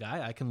NFL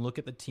guy. I can look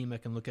at the team. I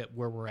can look at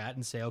where we're at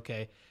and say,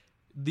 okay,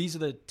 these are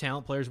the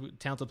talented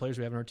players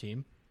we have on our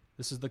team.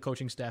 This is the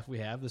coaching staff we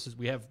have.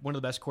 We have one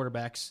of the best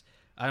quarterbacks,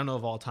 I don't know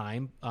of all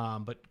time,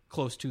 but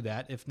close to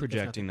that. If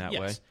projecting that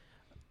way.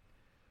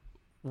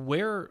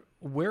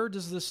 Where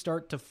does this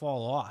start to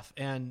fall off?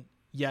 And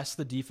yes,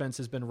 the defense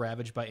has been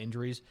ravaged by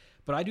injuries,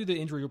 but I do the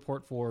injury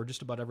report for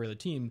just about every other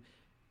team.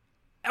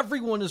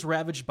 Everyone is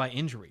ravaged by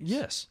injuries.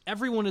 Yes.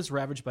 Everyone is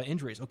ravaged by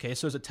injuries. Okay,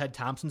 so is it Ted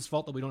Thompson's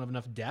fault that we don't have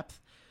enough depth?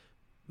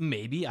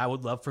 Maybe. I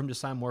would love for him to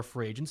sign more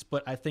free agents,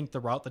 but I think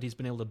the route that he's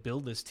been able to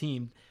build this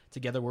team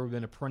together, where we've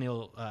been a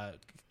perennial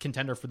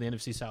contender for the the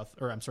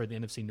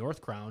NFC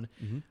North crown,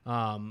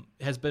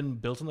 has been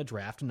built on the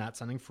draft and not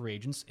signing free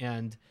agents,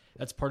 and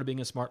that's part of being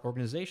a smart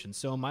organization.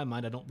 So in my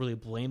mind, I don't really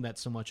blame that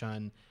so much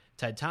on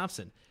Ted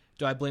Thompson.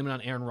 Do I blame it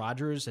on Aaron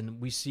Rodgers? And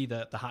we see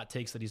the hot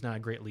takes that he's not a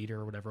great leader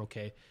or whatever.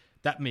 Okay,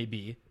 that may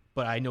be,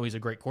 but I know he's a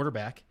great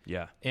quarterback.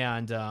 Yeah.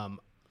 And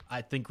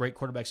I think great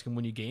quarterbacks can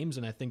win you games,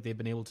 and I think they've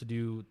been able to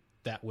do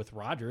that with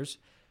Rodgers.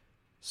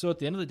 So at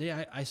the end of the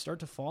day, I start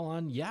to fall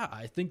on,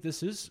 I think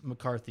this is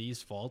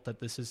McCarthy's fault,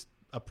 that this is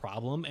a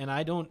problem, and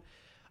I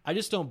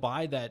just don't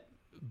buy that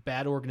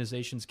bad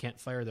organizations can't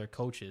fire their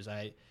coaches.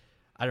 I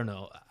don't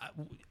know.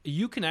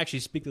 You can actually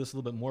speak to this a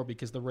little bit more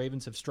because the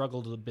Ravens have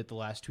struggled a bit the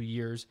last 2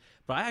 years,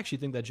 but I actually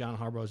think that John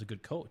Harbaugh is a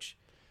good coach.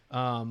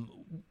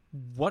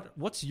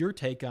 What's your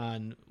take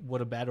on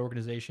what a bad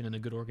organization and a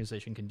good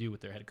organization can do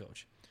with their head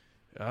coach?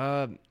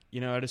 At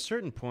a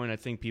certain point, I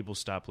think people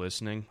stop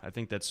listening. I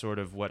think that's sort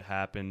of what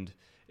happened.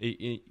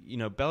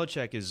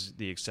 Belichick is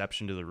the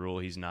exception to the rule.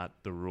 He's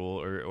not the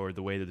rule, or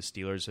the way that the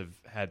Steelers have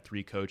had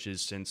 3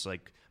 coaches since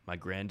like my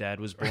granddad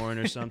was born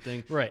or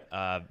something. Right.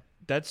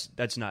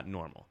 That's not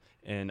normal.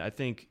 And I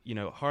think,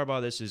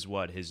 Harbaugh, this is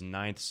his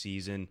 9th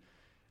season.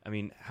 I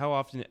mean, how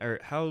often or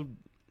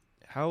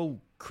how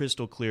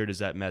crystal clear does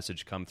that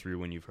message come through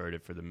when you've heard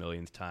it for the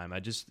millionth time? I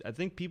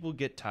think people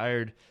get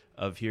tired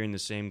of hearing the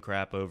same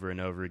crap over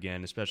and over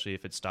again, especially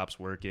if it stops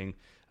working,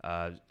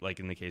 like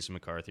in the case of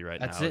McCarthy right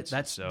now.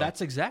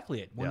 That's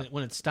exactly it.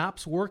 When it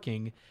stops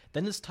working,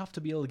 then it's tough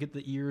to be able to get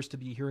the ears to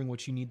be hearing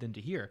what you need them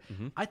to hear.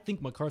 Mm-hmm. I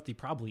think McCarthy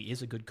probably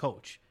is a good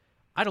coach.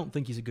 I don't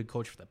think he's a good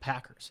coach for the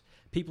Packers.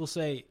 People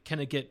say, can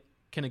it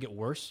get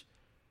worse?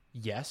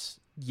 Yes.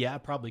 Yeah,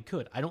 it probably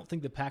could. I don't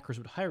think the Packers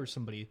would hire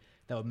somebody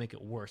that would make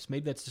it worse.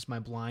 Maybe that's just my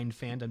blind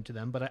fandom to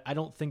them, but I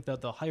don't think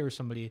that they'll hire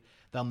somebody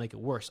that'll make it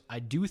worse. I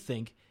do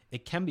think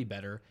it can be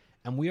better,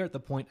 and we are at the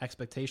point,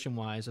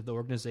 expectation-wise, of the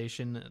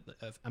organization,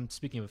 I'm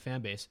speaking of a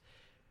fan base,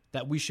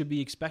 that we should be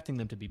expecting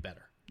them to be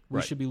better. We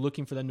Right. should be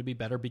looking for them to be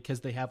better because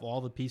they have all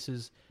the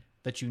pieces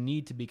that you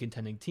need to be a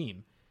contending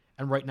team.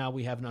 And right now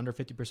we have an under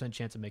 50%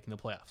 chance of making the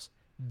playoffs.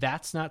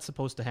 That's not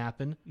supposed to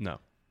happen. No.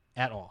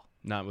 At all.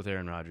 Not with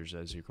Aaron Rodgers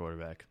as your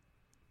quarterback.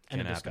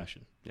 End of Can't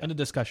discussion. happen. Yeah. End of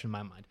discussion in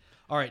my mind.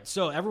 All right,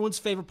 so everyone's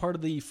favorite part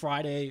of the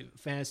Friday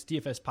Fantasy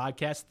DFS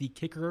podcast, the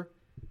kicker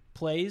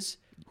plays.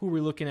 Who are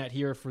we looking at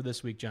here for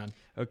this week, John?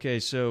 Okay,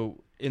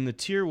 so in the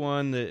tier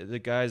 1, the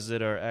guys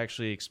that are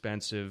actually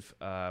expensive,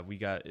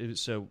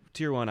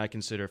 tier 1 I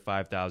consider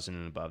 5,000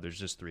 and above. There's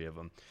just 3 of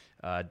them.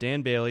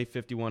 Dan Bailey,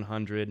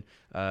 5,100,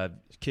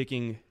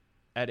 kicking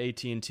at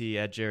AT&T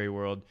at Jerry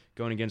World,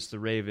 going against the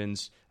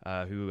Ravens,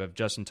 who have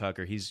Justin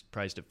Tucker. He's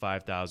priced at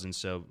 5,000,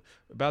 so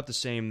about the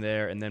same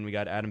there. And then we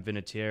got Adam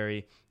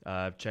Vinatieri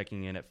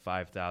checking in at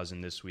 5,000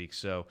 this week.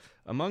 So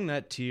among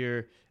that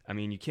tier, I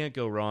mean, you can't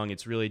go wrong.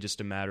 It's really just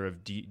a matter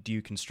of do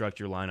you construct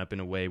your lineup in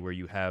a way where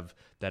you have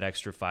that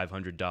extra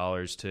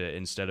 $500 to,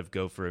 instead of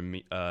go for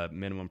a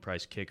minimum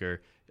price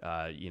kicker,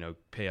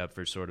 pay up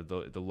for sort of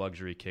the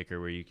luxury kicker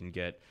where you can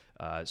get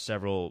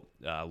several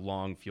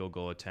long field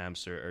goal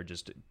attempts or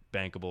just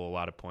bankable a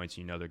lot of points.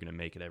 They're going to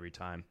make it every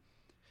time.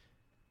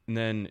 And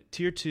then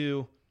tier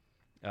 2,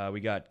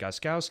 we got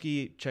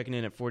Gostkowski checking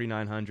in at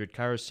 4,900.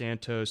 Cairo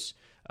Santos,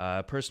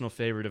 personal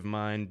favorite of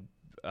mine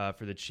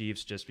for the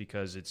Chiefs, just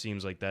because it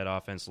seems like that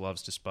offense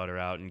loves to sputter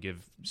out and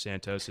give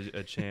Santos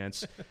a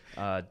chance.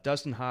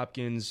 Dustin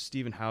Hopkins,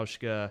 Steven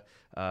Hauschka,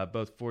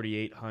 both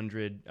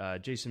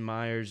 4,800. Jason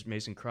Myers,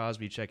 Mason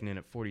Crosby checking in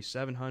at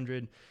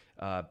 4,700.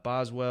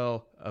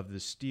 Boswell of the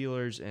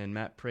Steelers and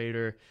Matt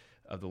Prater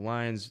of the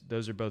Lions,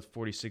 those are both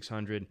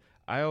 4,600.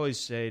 I always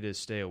say to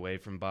stay away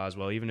from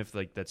Boswell, even if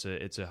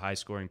it's a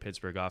high-scoring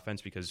Pittsburgh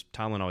offense, because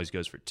Tomlin always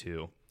goes for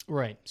 2.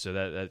 Right. So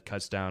that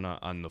cuts down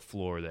on the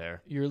floor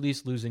there. You're at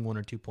least losing 1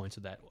 or 2 points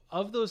of that.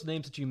 Of those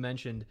names that you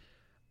mentioned,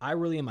 I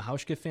really am a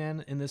Hauschka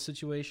fan in this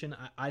situation.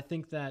 I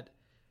think that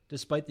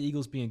despite the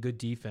Eagles being a good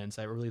defense,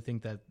 I really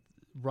think that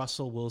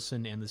Russell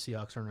Wilson and the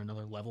Seahawks are on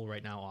another level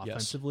right now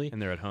offensively. Yes,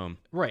 and they're at home.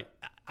 Right.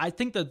 I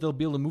think that they'll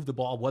be able to move the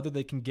ball. Whether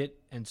they can get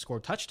and score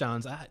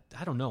touchdowns, I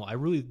don't know. I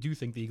really do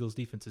think the Eagles'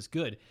 defense is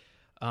good.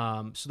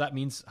 So that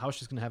means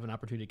Hauschka's going to have an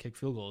opportunity to kick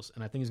field goals,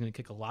 and I think he's going to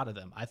kick a lot of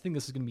them. I think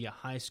this is going to be a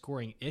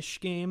high-scoring-ish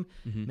game,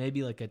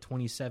 maybe like a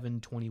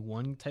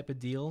 27-21 type of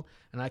deal,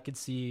 and I could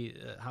see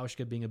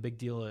Hauschka being a big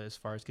deal as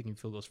far as kicking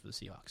field goals for the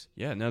Seahawks.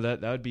 Yeah, no, that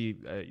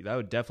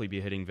would definitely be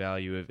hitting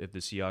value if the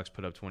Seahawks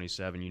put up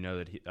 27.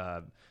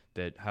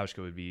 That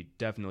Hauschka would be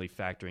definitely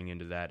factoring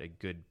into that a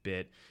good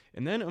bit.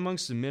 And then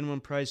amongst the minimum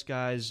price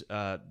guys,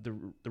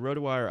 the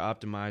RotoWire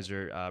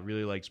Optimizer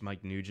really likes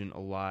Mike Nugent a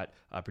lot,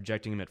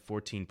 projecting him at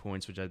 14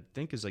 points, which I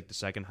think is like the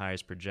second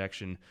highest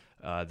projection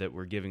that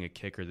we're giving a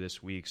kicker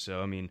this week.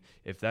 So, I mean,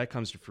 if that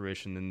comes to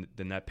fruition,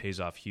 then that pays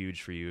off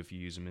huge for you if you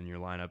use him in your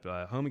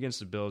lineup. Home against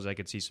the Bills, I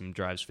could see some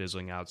drives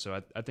fizzling out. So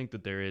I think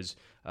that there is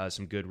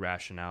some good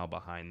rationale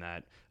behind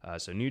that.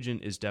 So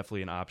Nugent is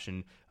definitely an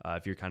option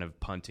if you're kind of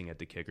punting at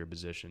the kicker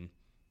position.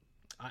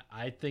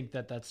 I think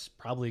that's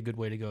probably a good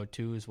way to go,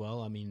 too, as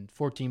well. I mean,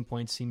 14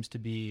 points seems to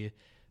be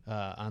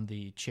on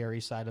the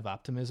cherry side of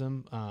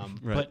optimism. Right.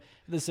 But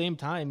at the same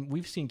time,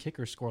 we've seen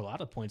kickers score a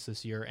lot of points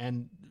this year,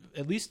 and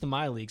at least in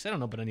my leagues, I don't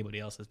know about anybody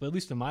else's, but at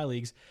least in my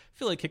leagues, I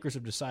feel like kickers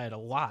have decided a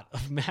lot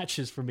of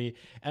matches for me,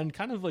 and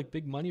kind of like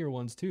big moneyer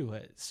ones, too.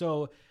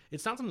 So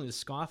it's not something to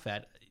scoff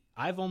at.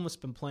 I've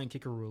almost been playing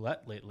kicker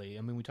roulette lately.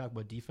 I mean, we talk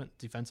about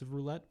defensive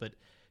roulette, but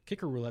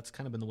kicker roulette's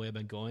kind of been the way I've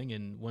been going,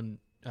 and when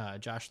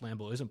Josh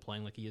Lambo isn't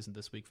playing like he isn't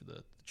this week for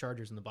the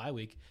Chargers in the bye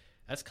week,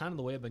 that's kind of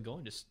the way I've been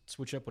going. Just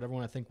switch up whatever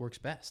one I think works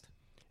best.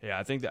 Yeah,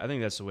 I think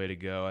that's the way to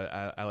go.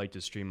 I like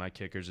to stream my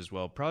kickers as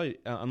well. Probably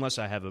unless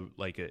I have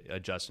a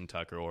Justin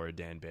Tucker or a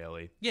Dan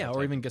Bailey. Yeah,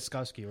 or even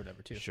Gostkowski or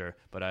whatever too. Sure,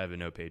 but I have a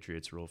no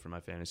Patriots rule for my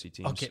fantasy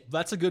teams. Okay,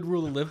 that's a good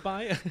rule to live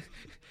by.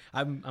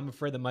 I'm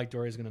afraid that Mike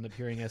Dory is going to end up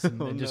hearing us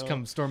and just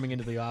come storming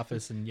into the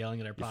office and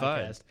yelling at our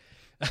podcast.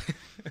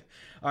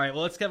 All right,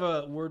 well, let's have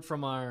a word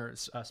from our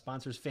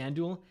sponsors,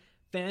 FanDuel.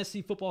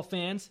 Fantasy football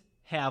fans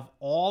have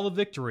all the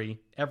victory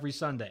every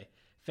Sunday.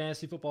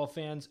 Fantasy football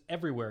fans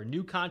everywhere.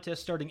 New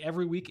contests starting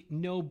every week.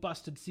 No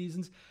busted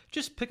seasons.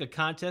 Just pick a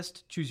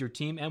contest, choose your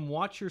team, and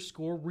watch your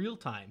score real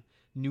time.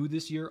 New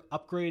this year,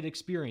 upgraded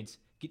experience.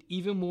 Get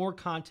even more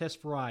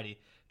contest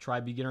variety. Try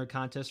beginner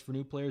contests for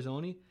new players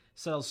only.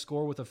 Settle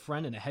score with a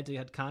friend in a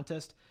head-to-head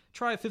contest.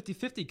 Try a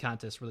 50-50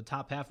 contest where the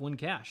top half win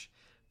cash.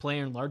 Play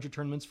in larger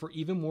tournaments for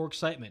even more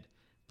excitement.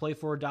 Play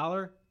for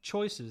 $1.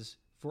 Choices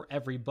for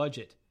every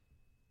budget.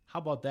 How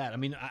about that? I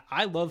mean,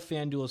 I love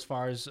FanDuel as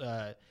far as...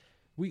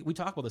 We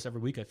talk about this every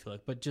week, I feel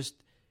like, but just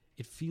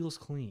it feels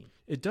clean.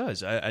 It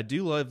does. I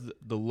do love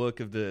the look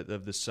of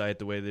the site,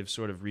 the way they've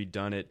sort of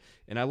redone it,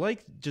 and I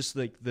like just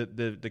like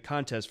the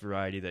contest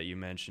variety that you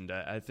mentioned.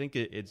 I think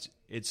it's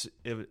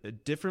a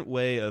different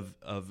way of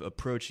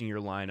approaching your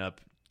lineup,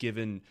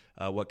 given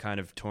what kind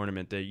of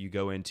tournament that you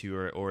go into,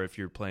 or if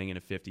you're playing in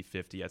a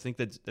 50-50. I think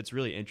that's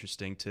really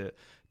interesting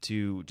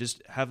to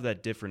just have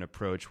that different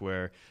approach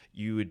where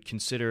you would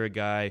consider a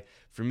guy.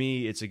 For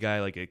me, it's a guy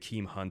like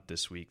Akeem Hunt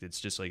this week. It's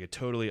just like a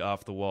totally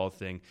off the wall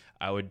thing.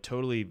 I would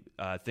totally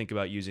think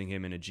about using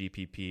him in a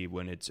GPP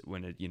when it's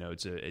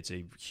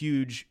a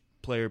huge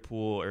player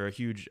pool or a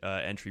huge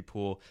entry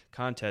pool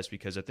contest,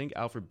 because I think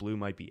Alfred Blue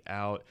might be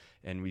out,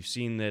 and we've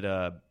seen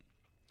that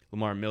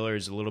Lamar Miller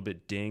is a little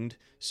bit dinged.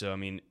 So, I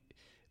mean,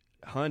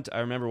 Hunt, I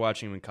remember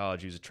watching him in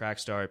college. He was a track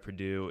star at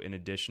Purdue in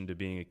addition to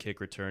being a kick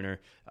returner.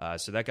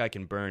 So that guy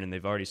can burn, and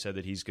they've already said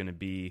that he's going to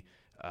be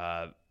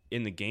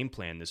in the game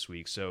plan this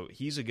week. So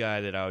he's a guy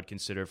that I would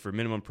consider for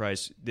minimum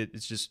price.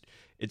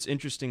 It's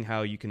interesting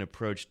how you can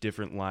approach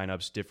different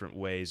lineups different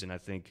ways, and I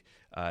think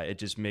it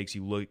just makes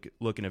you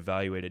look and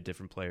evaluate at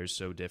different players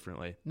so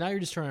differently. Now you're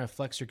just trying to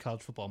flex your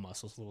college football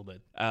muscles a little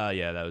bit.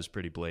 Yeah, that was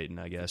pretty blatant,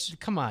 I guess.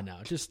 Come on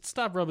now. Just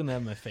stop rubbing that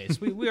in my face.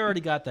 We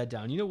already got that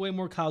down. You know way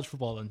more college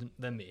football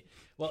than me.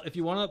 Well, if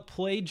you want to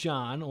play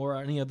John or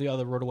any of the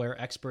other RotoWire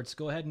experts,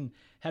 go ahead and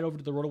head over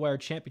to the RotoWire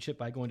Championship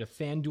by going to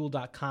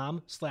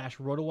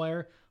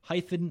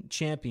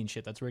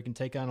FanDuel.com/RotoWire-Championship. That's where you can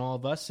take on all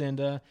of us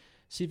and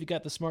see if you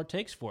got the smart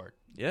takes for it.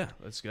 Yeah,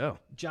 let's go.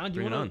 John,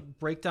 do you want to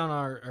break down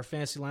our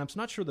fantasy lineups?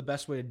 I'm not sure the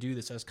best way to do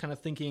this. I was kind of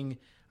thinking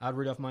I'd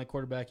read off my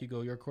quarterback, you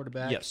go your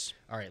quarterback. Yes.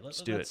 All right,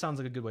 let's do it. That sounds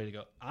like a good way to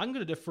go. I'm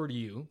going to defer to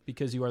you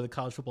because you are the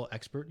college football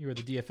expert. You are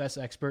the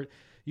DFS expert.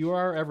 You are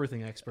our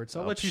everything expert. So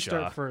I'll let you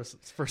start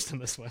first in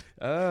this one.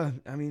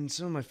 I mean,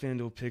 some of my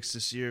FanDuel picks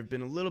this year have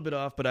been a little bit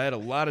off, but I had a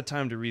lot of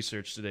time to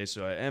research today,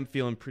 so I am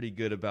feeling pretty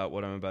good about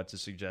what I'm about to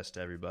suggest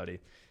to everybody.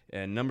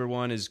 And number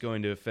one is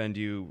going to offend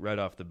you right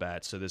off the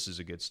bat, so this is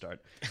a good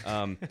start.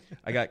 I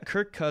got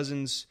Kirk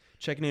Cousins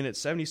checking in at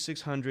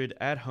 7,600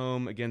 at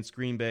home against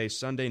Green Bay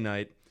Sunday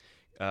night.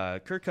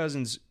 Kirk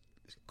Cousins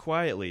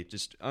quietly,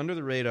 just under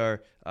the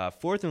radar,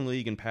 fourth in the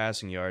league in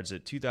passing yards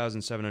at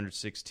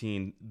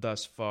 2,716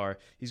 thus far.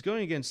 He's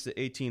going against the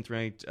 18th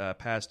ranked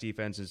pass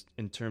defense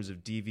in terms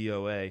of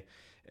DVOA.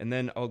 And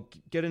then I'll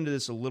get into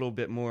this a little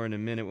bit more in a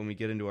minute when we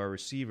get into our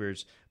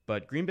receivers.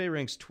 But Green Bay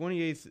ranks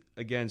 28th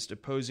against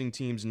opposing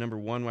teams' number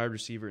 1 wide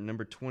receiver and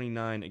number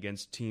 29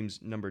 against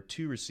teams' number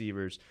 2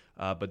 receivers.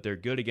 But they're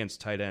good against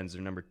tight ends.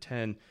 They're number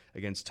 10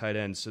 against tight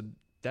ends. So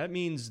that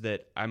means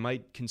that I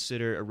might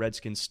consider a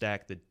Redskins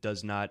stack that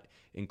does not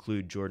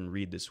include Jordan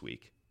Reed this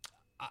week.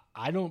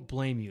 I don't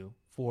blame you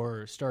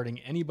for starting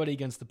anybody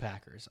against the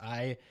Packers.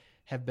 I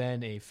have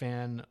been a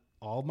fan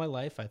all of my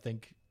life. I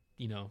think,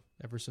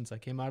 ever since I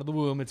came out of the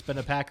womb, it's been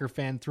a Packer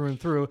fan through and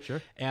through.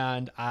 Sure.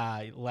 And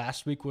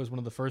last week was one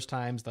of the first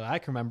times that I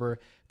can remember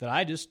that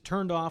I just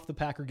turned off the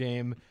Packer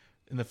game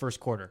in the first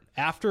quarter.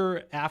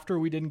 After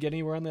we didn't get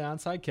anywhere on the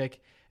onside kick,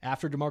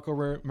 after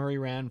DeMarco Murray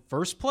ran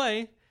first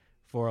play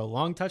for a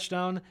long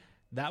touchdown,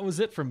 that was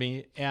it for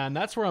me. And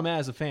that's where I'm at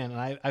as a fan.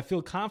 And I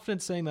feel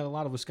confident saying that a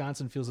lot of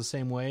Wisconsin feels the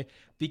same way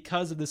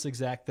because of this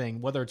exact thing.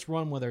 Whether it's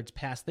run, whether it's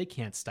pass, they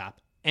can't stop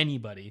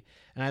anybody.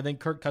 And I think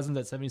Kirk Cousins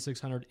at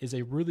 7,600 is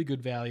a really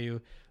good value,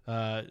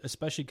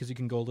 especially because you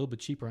can go a little bit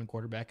cheaper on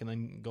quarterback and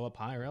then go up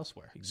higher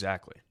elsewhere.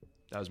 Exactly.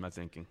 That was my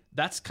thinking.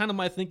 That's kind of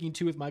my thinking,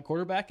 too, with my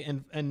quarterback.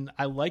 And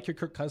I like your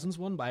Kirk Cousins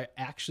one, but I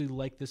actually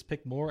like this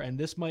pick more. And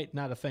this might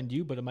not offend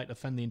you, but it might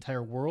offend the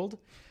entire world.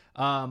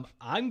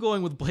 I'm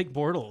going with Blake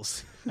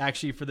Bortles,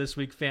 actually, for this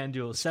week,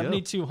 FanDuel.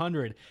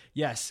 7,200.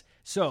 Yes.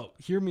 So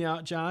hear me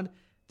out, John.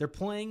 They're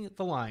playing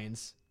the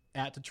Lions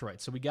at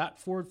Detroit. So we got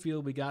Ford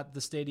Field, we got the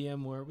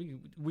stadium where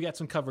we got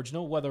some coverage.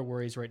 No weather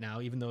worries right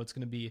now, even though it's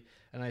going to be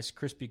a nice,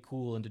 crispy,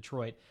 cool in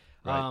Detroit.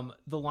 Right.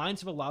 The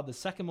Lions have allowed the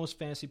second most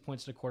fantasy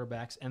points to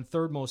quarterbacks and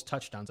third most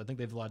touchdowns. I think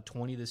they've allowed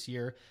 20 this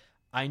year.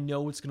 I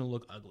know it's going to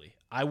look ugly.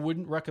 I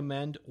wouldn't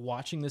recommend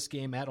watching this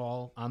game at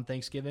all on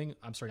Thanksgiving.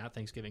 I'm sorry, not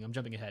Thanksgiving. I'm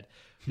jumping ahead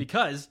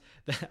because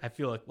I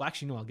feel like, well,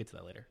 actually, no, I'll get to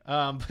that later.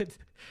 But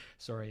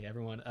sorry,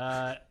 everyone.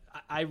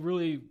 I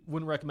really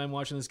wouldn't recommend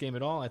watching this game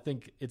at all. I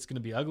think it's going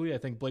to be ugly. I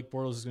think Blake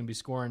Bortles is going to be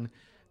scoring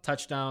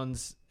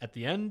touchdowns at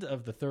the end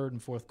of the third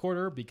and fourth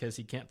quarter because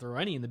he can't throw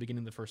any in the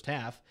beginning of the first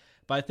half.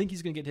 But I think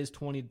he's going to get his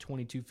 20 to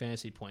 22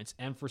 fantasy points.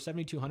 And for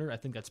 7,200, I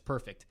think that's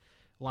perfect.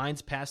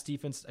 Lions pass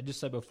defense, I just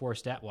said before,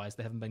 stat-wise,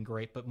 they haven't been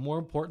great. But more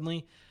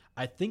importantly,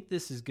 I think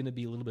this is going to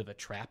be a little bit of a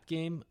trap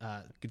game.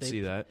 Could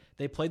see that.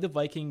 They play the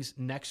Vikings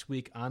next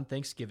week on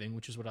Thanksgiving,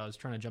 which is what I was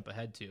trying to jump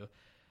ahead to.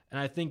 And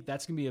I think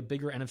that's going to be a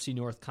bigger NFC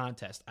North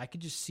contest. I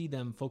could just see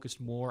them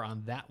focused more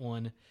on that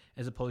one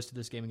as opposed to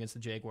this game against the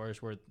Jaguars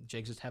where the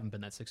Jags just haven't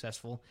been that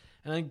successful.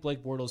 And I think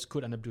Blake Bortles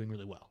could end up doing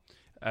really well.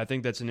 I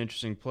think that's an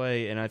interesting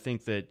play, and I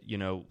think that,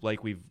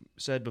 like we've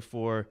said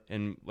before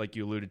and like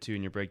you alluded to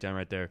in your breakdown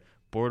right there,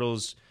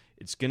 Bortles,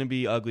 it's going to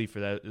be ugly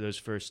for those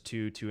first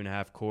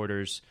 2.5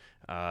 quarters.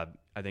 I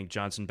think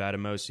Johnson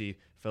Batamosi,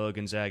 fellow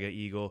Gonzaga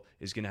Eagle,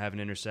 is going to have an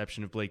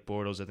interception of Blake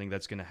Bortles. I think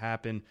that's going to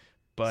happen.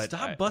 But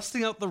stop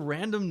busting out the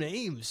random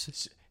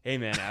names. Hey,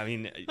 man, I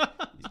mean,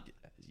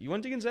 you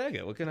went to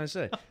Gonzaga. What can I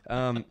say?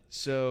 The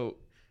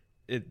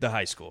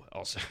high school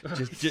also.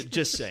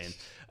 Just saying.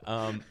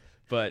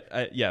 But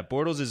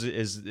Bortles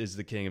is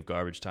the king of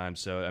garbage time.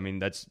 So I mean,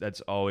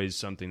 that's always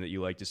something that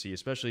you like to see,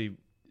 especially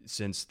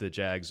since the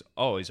Jags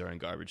always are in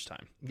garbage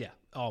time. Yeah,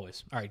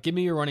 always. All right, give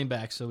me your running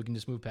back so we can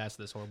just move past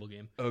this horrible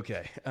game.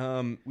 Okay.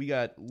 We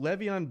got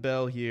Le'Veon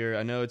Bell here.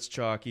 I know it's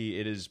chalky.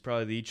 It is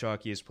probably the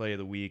chalkiest play of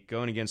the week,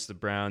 going against the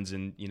Browns,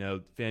 and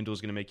FanDuel's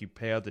going to make you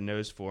pay out the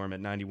nose for him at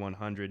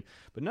 9,100,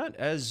 but not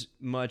as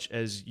much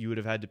as you would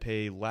have had to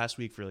pay last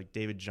week for like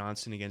David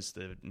Johnson against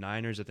the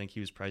Niners. I think he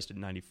was priced at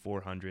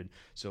 9,400,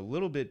 so a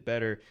little bit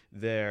better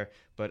there.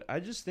 But I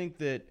just think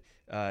that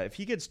if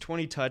he gets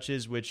 20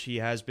 touches, which he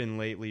has been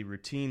lately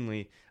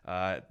routinely,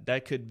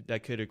 that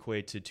could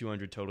equate to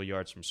 200 total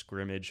yards from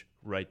scrimmage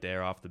right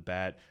there off the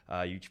bat.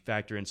 You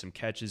factor in some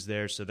catches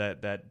there, so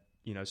that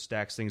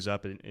stacks things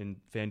up in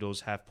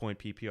FanDuel's half-point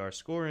PPR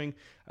scoring.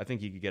 I think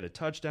he could get a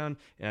touchdown,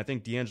 and I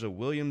think D'Angelo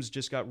Williams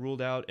just got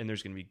ruled out, and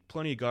there's going to be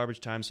plenty of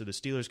garbage time, so the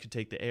Steelers could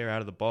take the air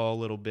out of the ball a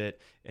little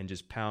bit and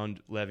just pound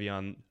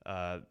Le'Veon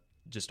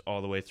just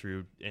all the way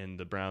through, and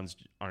the Browns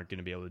aren't going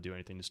to be able to do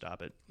anything to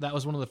stop it. That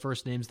was one of the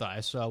first names that I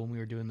saw when we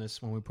were doing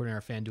this, when we were putting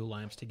our FanDuel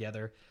lineups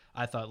together.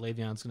 I thought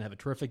Le'Veon's going to have a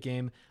terrific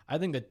game. I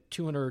think that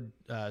 200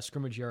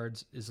 scrimmage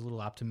yards is a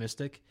little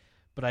optimistic,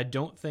 but I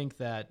don't think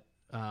that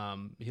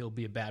he'll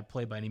be a bad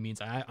play by any means.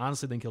 I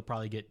honestly think he'll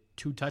probably get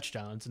 2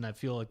 touchdowns, and I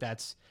feel like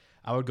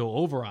I would go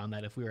over on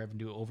that if we were having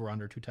to do over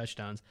under 2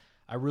 touchdowns.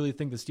 I really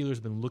think the Steelers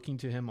have been looking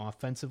to him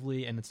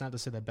offensively, and it's not to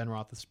say that Ben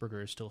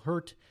Roethlisberger is still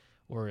hurt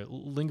or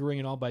lingering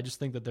at all, but I just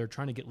think that they're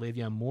trying to get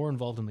Le'Veon more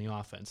involved in the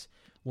offense.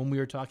 When we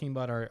were talking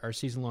about our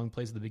season-long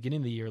plays at the beginning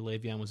of the year,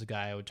 Le'Veon was a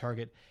guy I would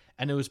target,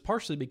 and it was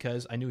partially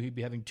because I knew he'd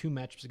be having 2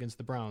 matchups against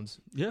the Browns,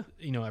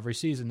 every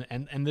season,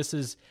 and this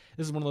is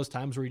one of those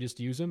times where you just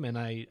use him, and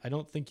I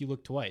don't think you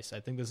look twice. I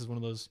think this is one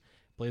of those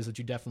plays that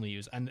you definitely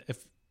use, and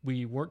if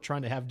we weren't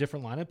trying to have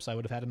different lineups, I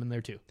would have had him in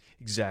there too.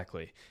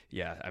 Exactly.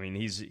 Yeah, I mean,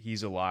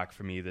 he's a lock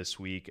for me this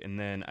week. And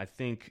then I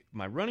think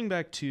my running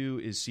back 2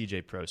 is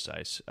CJ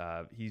Prosise.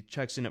 He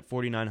checks in at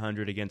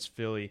 4,900 against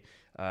Philly.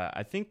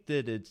 I think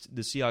that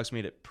the Seahawks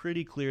made it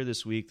pretty clear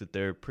this week that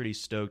they're pretty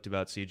stoked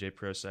about CJ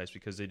Prosise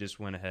because they just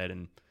went ahead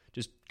and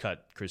just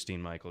cut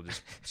Christine Michael.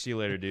 Just see you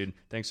later, dude.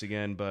 Thanks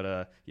again,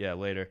 but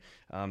later.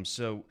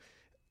 So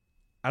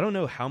I don't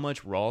know how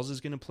much Rawls is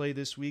going to play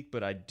this week,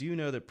 but I do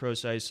know that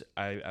Prosise,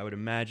 I would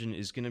imagine,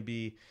 is going to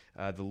be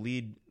the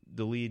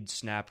lead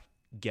snap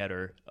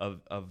getter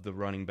of the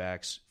running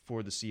backs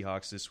for the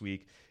Seahawks this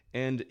week.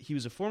 And he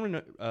was a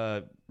former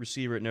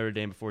receiver at Notre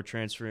Dame before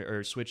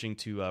switching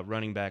to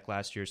running back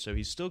last year, so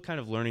he's still kind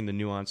of learning the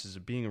nuances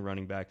of being a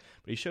running back,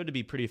 but he showed to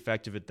be pretty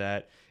effective at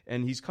that.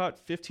 And he's caught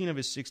 15 of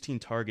his 16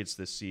 targets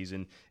this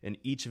season in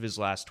each of his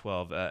last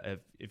 12.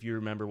 If you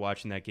remember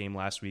watching that game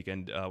last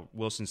weekend,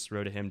 Wilson's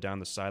throw to him down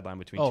the sideline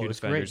between 2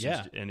 defenders. Great,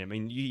 yeah. And I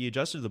mean, he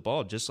adjusted the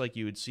ball just like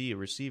you would see a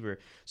receiver,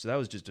 so that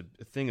was just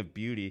a thing of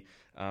beauty.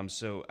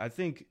 So I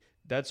think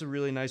that's a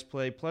really nice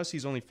play. Plus,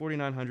 he's only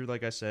 4,900,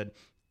 like I said.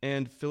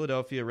 And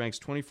Philadelphia ranks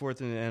 24th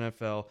in the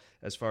NFL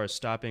as far as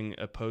stopping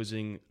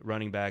opposing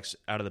running backs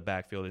out of the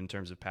backfield in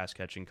terms of pass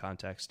catching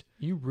context.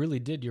 You really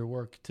did your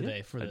work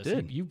today for this. I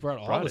did. You brought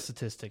all the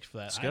statistics for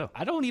that. Let's go.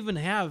 I don't even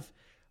have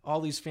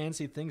all these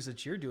fancy things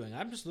that you're doing.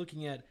 I'm just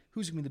looking at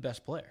who's going to be the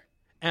best player.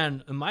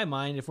 And in my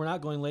mind, if we're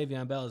not going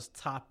Le'Veon Bell as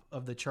top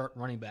of the chart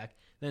running back,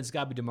 then it's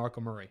got to be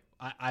DeMarco Murray.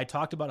 I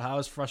talked about how I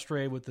was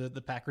frustrated with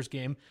the Packers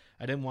game.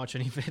 I didn't watch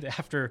any of it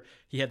after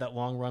he had that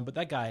long run, but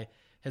that guy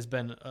has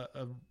been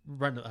a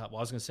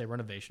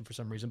renovation for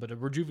some reason, but a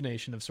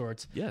rejuvenation of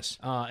sorts. Yes.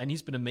 And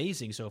he's been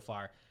amazing so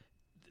far.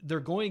 They're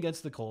going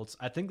against the Colts.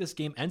 I think this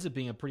game ends up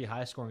being a pretty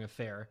high-scoring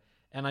affair.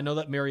 And I know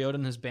that Mariota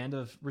and his band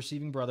of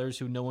receiving brothers,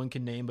 who no one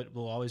can name but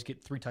will always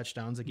get 3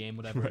 touchdowns a game,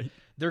 whatever, right.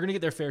 They're going to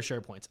get their fair share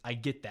of points. I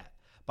get that.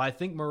 but I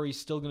think Murray's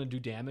still going to do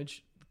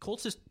damage.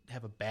 Colts just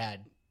have a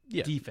bad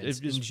defense it's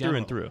just in general. through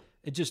and through.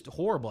 It's just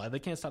horrible. They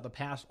can't stop the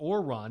pass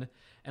or run,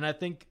 and I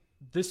think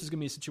this is going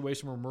to be a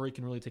situation where Murray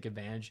can really take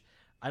advantage.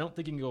 I don't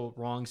think you can go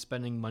wrong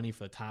spending money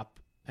for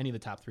any of the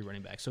top 3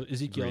 running backs. So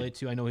Ezekiel Elliott,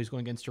 too, I know he's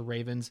going against the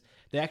Ravens.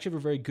 They actually have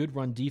a very good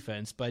run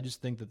defense, but I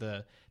just think that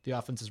the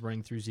offense is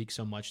running through Zeke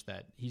so much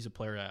that he's a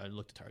player I would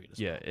look to target as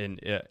well. And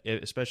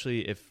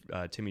especially if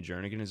Timmy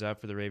Jernigan is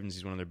out for the Ravens,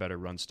 he's one of their better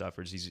run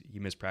stuffers. He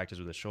missed practice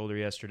with a shoulder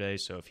yesterday,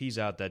 so if he's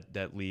out,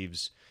 that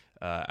leaves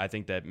I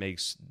think that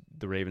makes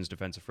the Ravens'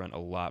 defensive front a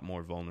lot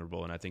more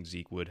vulnerable, and I think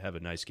Zeke would have a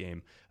nice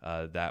game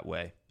that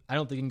way. I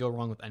don't think you can go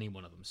wrong with any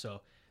one of them.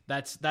 So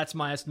that's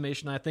my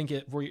estimation. I think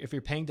if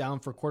you're paying down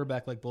for a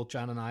quarterback like both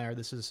John and I are,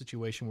 this is a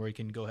situation where you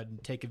can go ahead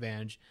and take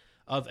advantage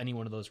of any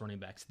one of those running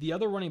backs. The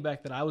other running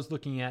back that I was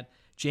looking at,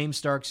 James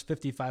Starks,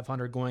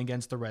 5,500 going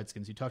against the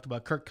Redskins. You talked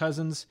about Kirk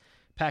Cousins,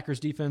 Packers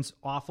defense,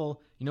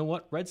 awful. You know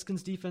what?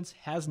 Redskins defense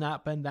has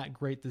not been that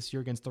great this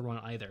year against the run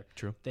either.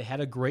 True. They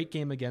had a great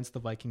game against the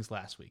Vikings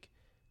last week.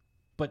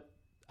 But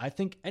I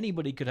think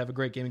anybody could have a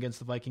great game against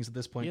the Vikings at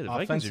this point. Yeah, the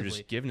Vikings are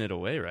just giving it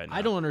away right now.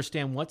 I don't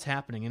understand what's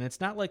happening. And it's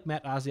not like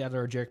Matt Asiata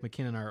or Jerick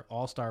McKinnon are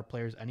all-star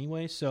players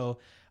anyway, so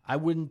I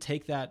wouldn't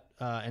take that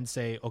and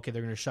say, okay,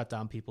 they're going to shut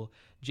down people.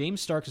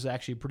 James Starks is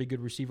actually a pretty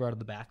good receiver out of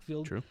the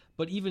backfield. True.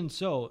 But even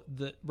so,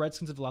 the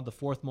Redskins have allowed the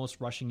 4th most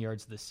rushing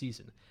yards this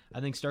season. I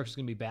think Starks is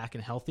going to be back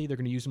and healthy. They're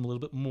going to use him a little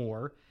bit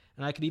more,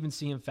 and I could even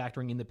see him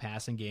factoring in the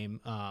passing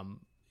game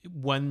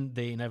when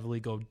they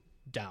inevitably go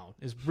down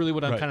is really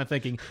what I'm kind of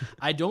thinking.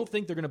 I don't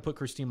think they're going to put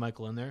Christine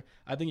Michael in there.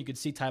 I think you could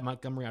see Ty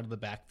Montgomery out of the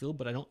backfield,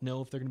 but I don't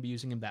know if they're going to be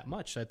using him that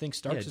much. I think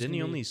Starks. Didn't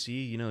he only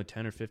see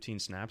 10 or 15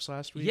 snaps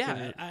last week?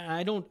 Yeah,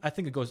 I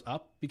think it goes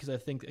up because I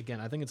think it's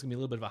going to be a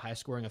little bit of a high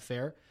scoring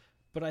affair.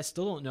 But I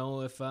still don't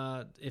know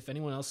if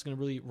anyone else is going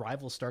to really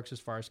rival Starks as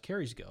far as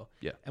carries go.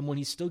 Yeah. And when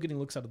he's still getting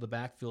looks out of the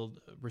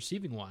backfield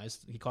receiving wise,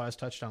 he caught his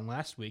touchdown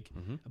last week.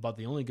 About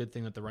the only good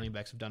thing that the running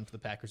backs have done for the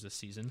Packers this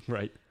season.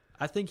 Right.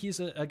 I think he's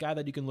a guy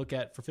that you can look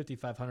at for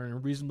 5,500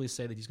 and reasonably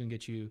say that he's going to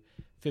get you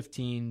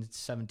 15,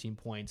 17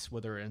 points,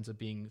 whether it ends up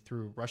being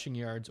through rushing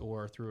yards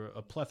or through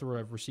a plethora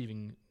of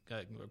receiving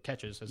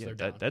catches as they're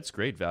down. That's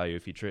great value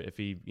if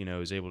he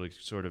is able to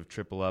sort of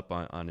triple up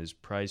on his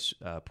price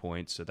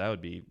point. So that'd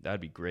be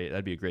great.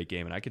 That'd be a great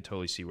game, and I could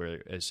totally see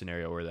a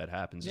scenario where that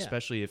happens,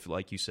 especially if,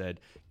 like you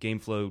said, game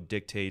flow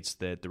dictates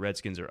that the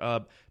Redskins are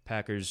up,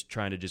 Packers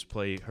trying to just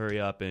play hurry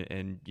up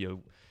and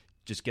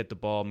just get the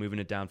ball, moving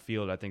it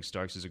downfield. I think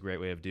Starks is a great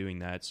way of doing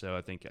that. So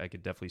I think I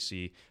could definitely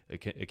see a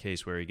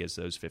case where he gets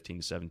those 15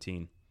 to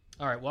 17.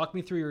 All right, walk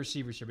me through your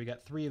receivers here. We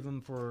got 3 of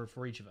them for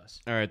each of us.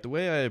 All right, the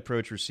way I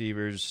approach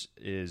receivers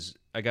is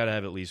I got to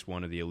have at least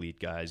one of the elite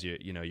guys. Your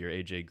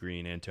AJ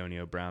Green,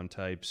 Antonio Brown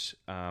types.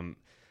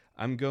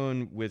 I'm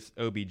going with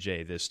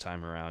OBJ this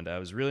time around. I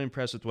was really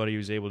impressed with what he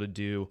was able to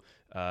do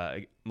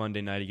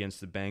Monday night against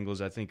the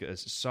Bengals. I think a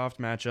soft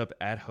matchup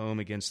at home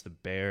against the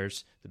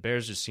Bears. The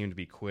Bears just seem to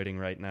be quitting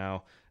right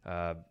now.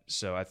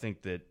 So I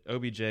think that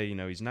OBJ,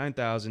 he's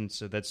 $9,000,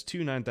 so that's 2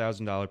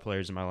 $9,000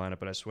 players in my lineup,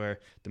 but I swear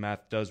the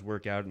math does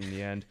work out in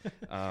the end.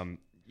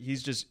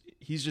 He's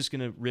just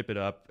going to rip it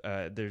up.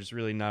 There's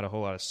really not a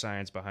whole lot of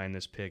science behind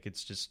this pick.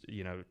 It's just,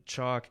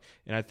 chalk,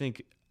 and I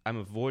think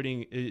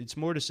it's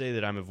more to say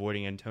that I'm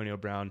avoiding Antonio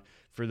Brown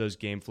for those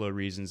game flow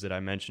reasons that I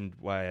mentioned,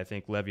 why I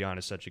think Le'Veon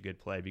is such a good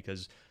play,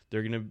 because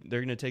they're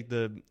gonna take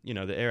the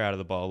air out of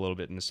the ball a little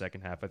bit in the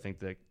second half. I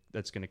think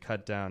that's going to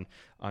cut down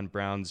on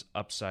Brown's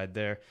upside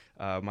there.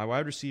 My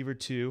wide receiver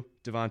 2,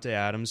 Devontae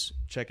Adams,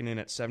 checking in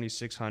at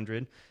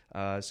 7,600.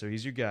 So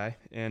he's your guy.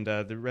 And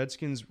the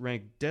Redskins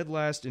rank dead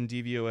last in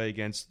DVOA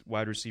against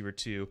wide receiver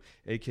 2,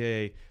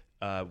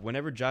 a.k.a.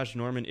 Whenever Josh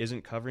Norman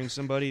isn't covering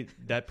somebody,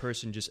 that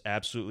person just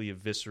absolutely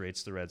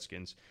eviscerates the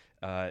Redskins.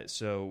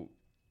 So,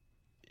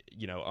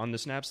 on the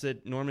snaps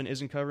that Norman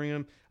isn't covering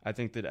him, I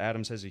think that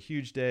Adams has a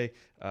huge day.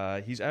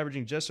 He's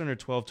averaging just under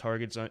 12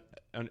 targets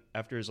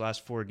after his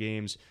last 4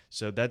 games,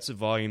 so that's a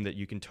volume that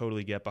you can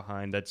totally get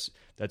behind. That's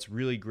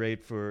really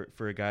great for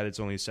a guy that's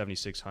only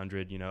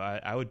 7,600.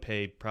 I would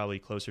pay probably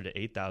closer to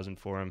 8,000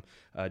 for him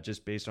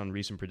just based on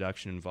recent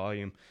production and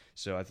volume.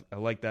 So I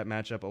like that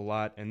matchup a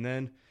lot. And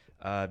then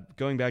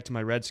going back to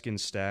my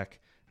Redskins stack,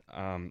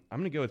 I'm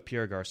going to go with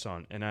Pierre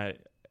Garçon. And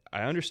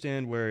I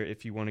understand where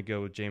if you want to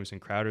go with Jamison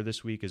Crowder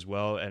this week as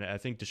well, and I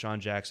think Deshaun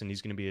Jackson,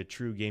 he's going to be a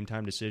true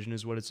game-time decision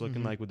is what it's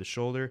looking like with the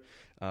shoulder.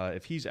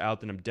 If he's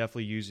out, then I'm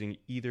definitely using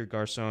either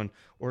Garçon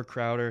or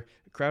Crowder.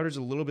 Crowder's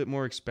a little bit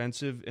more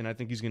expensive, and I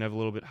think he's going to have a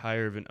little bit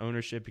higher of an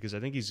ownership because I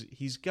think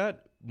he's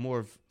got more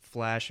of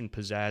flash and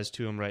pizzazz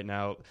to him right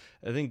now.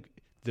 I think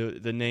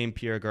the name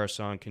Pierre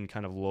Garçon can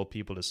kind of lull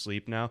people to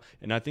sleep now,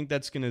 and I think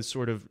that's going to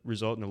sort of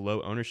result in a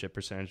low ownership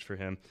percentage for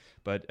him.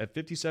 But at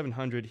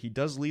 5,700, he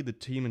does lead the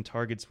team in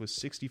targets with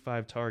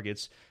 65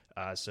 targets,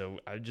 so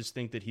I just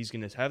think that he's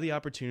going to have the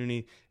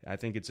opportunity. I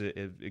think it's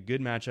a good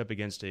matchup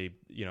against a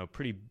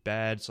pretty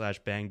bad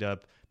 / banged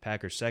up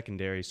Packers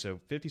secondary. So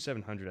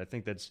 5,700, I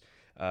think that's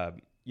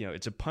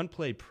it's a punt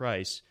play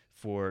price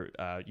for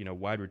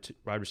wide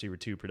receiver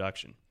 2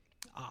 production.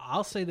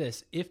 I'll say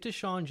this. If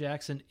Deshaun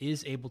Jackson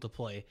is able to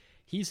play,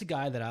 he's a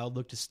guy that I would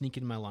look to sneak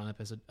in my lineup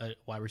as a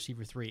wide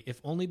receiver 3, if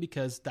only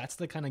because that's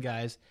the kind of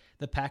guys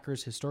the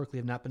Packers historically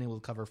have not been able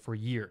to cover for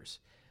years.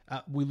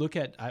 We look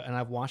at, and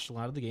I've watched a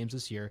lot of the games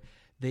this year,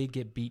 they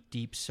get beat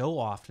deep so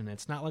often.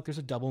 It's not like there's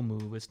a double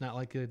move. It's not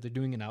like they're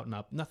doing it out and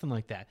up. Nothing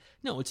like that.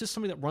 No, it's just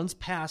somebody that runs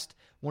past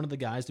one of the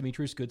guys,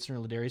 Demetrius Goodson or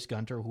Ladarius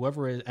Gunter, or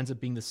whoever ends up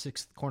being the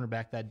 6th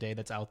cornerback that day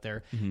that's out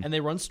there, and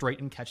they run straight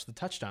and catch the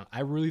touchdown.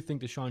 I really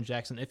think Deshaun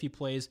Jackson, if he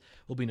plays,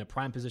 will be in a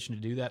prime position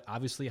to do that.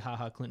 Obviously,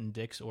 Clinton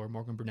Dix or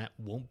Morgan Burnett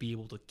won't be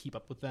able to keep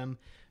up with them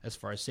as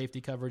far as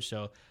safety coverage.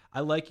 So I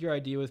like your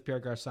idea with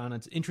Pierre Garçon.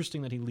 It's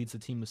interesting that he leads the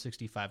team with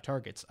 65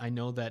 targets. I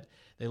know that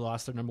they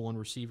lost their number 1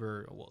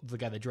 receiver, the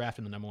guy they drafted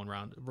in the number 1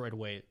 round right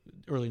away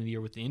early in the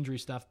year with the injury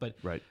stuff, but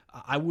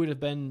I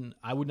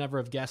would never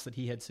have guessed that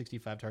he had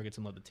 65 targets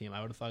and led the team. I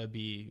would have thought it'd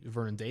be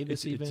Vernon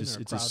Davis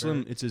it's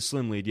a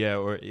slim lead, yeah,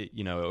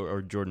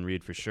 or Jordan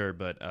Reed for sure,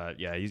 but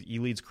he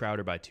leads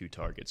Crowder by 2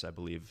 targets, I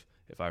believe,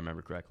 if I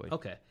remember correctly.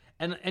 Okay.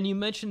 And you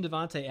mentioned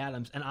Devontae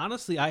Adams, and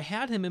honestly, I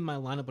had him in my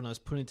lineup when I was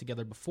putting it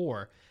together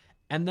before,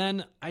 and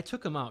then I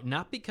took him out,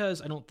 not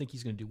because I don't think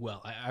he's going to do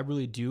well. I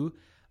really do.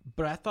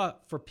 But I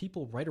thought for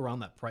people right around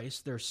that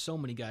price, there's so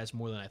many guys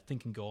more than I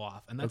think can go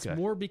off. And that's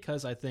more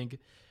because I think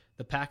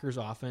the Packers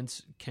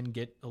offense can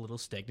get a little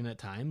stagnant at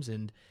times.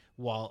 And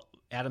while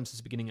Adams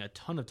is getting a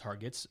ton of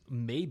targets,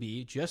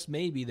 maybe, just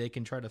maybe, they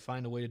can try to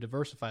find a way to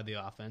diversify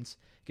the offense,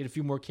 get a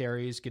few more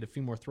carries, get a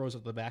few more throws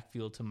up the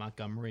backfield to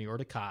Montgomery or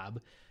to Cobb,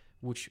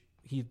 which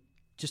he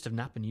just have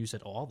not been used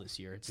at all this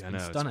year. It's been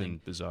stunning.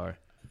 It's been bizarre.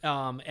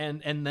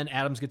 And then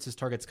Adams gets his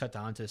targets cut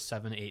down to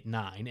 7, 8,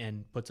 9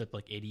 and puts up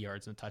like 80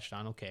 yards and a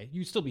touchdown. Okay,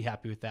 you'd still be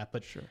happy with that,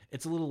 but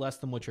it's a little less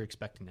than what you're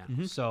expecting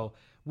now. So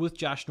with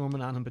Josh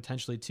Norman on him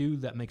potentially too,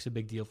 that makes a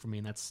big deal for me,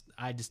 and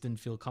I just didn't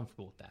feel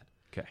comfortable with that.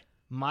 Okay.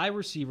 My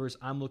receivers,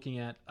 I'm looking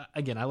at,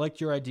 again, I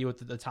liked your idea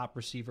with the top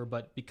receiver,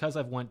 but because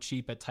I've went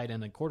cheap at tight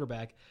end and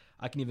quarterback,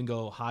 I can even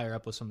go higher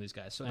up with some of these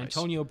guys. So nice.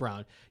 Antonio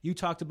Brown, you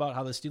talked about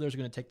how the Steelers are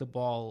going to take the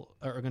ball,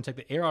 or are going to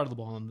take the air out of the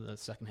ball in the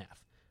second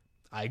half.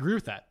 I agree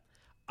with that.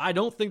 I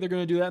don't think they're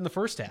going to do that in the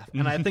first half.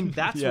 And I think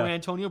that's where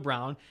Antonio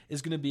Brown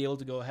is going to be able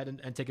to go ahead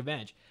and take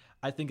advantage.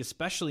 I think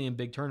especially in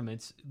big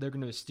tournaments, they're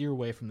going to steer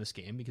away from this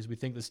game because we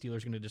think the Steelers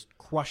are going to just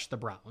crush the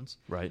Browns.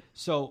 Right.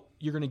 So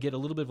you're going to get a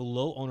little bit of a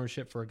low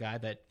ownership for a guy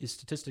that is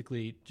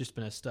statistically just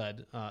been a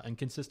stud and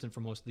consistent for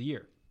most of the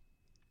year.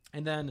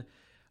 And then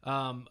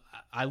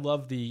I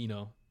love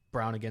the,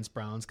 Brown against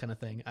Browns kind of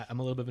thing. I'm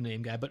a little bit of a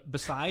name guy, but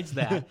besides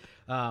that,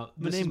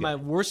 this is my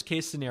worst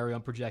case scenario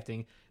I'm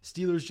projecting.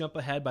 Steelers jump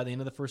ahead by the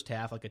end of the first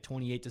half, like a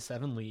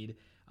 28-7 lead,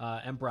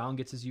 and Brown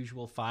gets his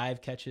usual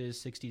 5 catches,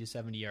 60 to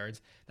 70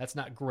 yards. That's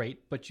not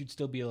great, but you'd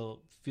still be able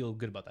to feel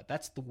good about that.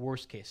 That's the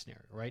worst case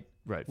scenario, right?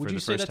 Right. Would for you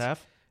the first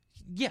half?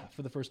 Yeah,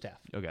 for the first half.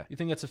 Okay. You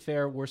think that's a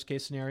fair worst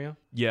case scenario?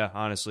 Yeah,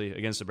 honestly,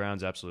 against the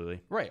Browns, absolutely.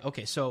 Right.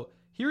 Okay, so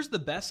here's the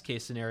best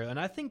case scenario, and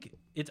I think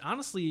it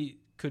honestly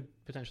could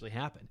potentially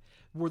happen,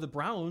 where the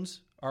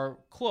Browns are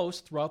close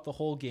throughout the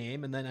whole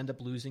game and then end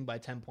up losing by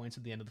 10 points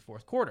at the end of the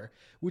fourth quarter,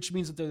 which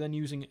means that they're then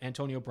using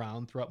Antonio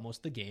Brown throughout most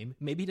of the game.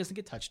 Maybe he doesn't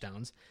get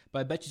touchdowns, but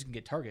I bet you can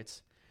get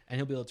targets, and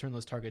he'll be able to turn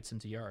those targets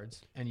into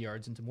yards and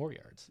yards into more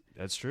yards.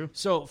 That's true.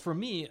 So for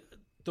me,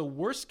 the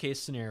worst case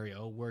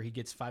scenario where he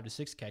gets 5 to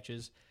 6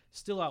 catches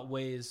still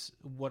outweighs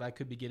what I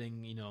could be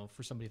getting,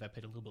 for somebody if I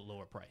paid a little bit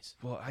lower price.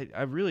 Well,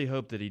 I really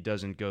hope that he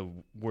doesn't go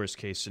worst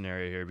case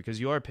scenario here because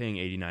you are paying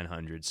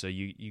 $8,900, so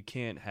you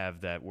can't have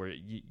that where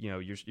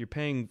you're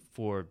paying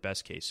for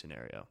best case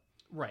scenario.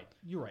 Right,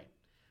 you're right,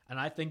 and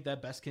I think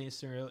that best case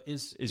scenario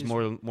is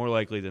more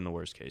likely than the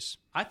worst case.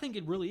 I think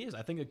it really is.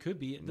 I think it could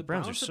be. The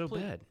Browns are so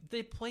bad.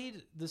 They've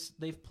played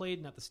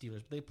not the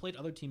Steelers, but they played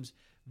other teams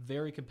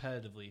very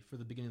competitively for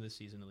the beginning of the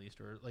season at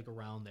least, or like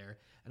around there.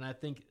 And I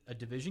think a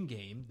division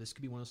game, this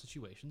could be one of those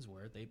situations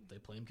where they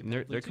play them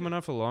competitively. They're coming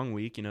off a long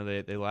week.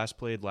 They last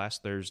played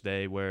last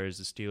Thursday, whereas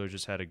the Steelers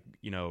just had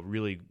a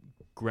really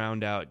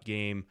ground out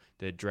game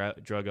that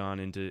drug on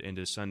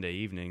into Sunday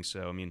evening.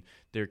 So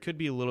there could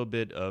be a little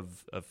bit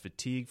of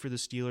fatigue for the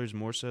Steelers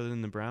more so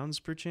than the Browns,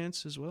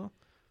 perchance as well.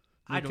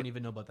 I don't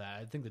even know about that.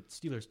 I think the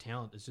Steelers'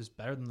 talent is just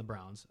better than the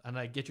Browns. And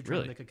I get you're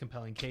trying to make a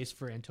compelling case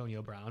for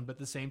Antonio Brown, but at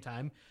the same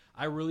time,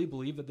 I really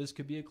believe that this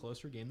could be a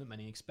closer game than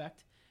many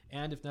expect.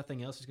 And if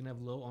nothing else, he's going to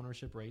have low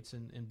ownership rates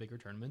in bigger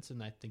tournaments,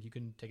 and I think you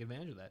can take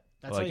advantage of that.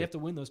 That's how you have to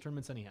win those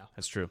tournaments anyhow.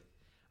 That's true.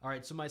 All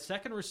right, so my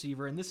second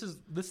receiver, and this is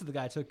the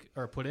guy I took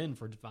or put in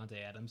for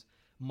Devontae Adams,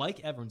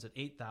 Mike Evans at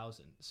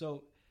 $8,000.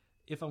 So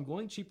if I'm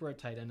going cheaper at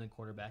tight end and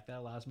quarterback, that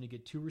allows me to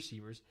get 2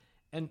 receivers.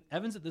 And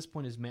Evans at this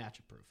point is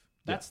match-proof.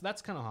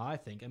 That's kind of how I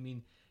think.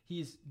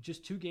 He's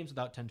just 2 games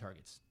without 10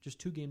 targets. Just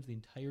 2 games the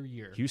entire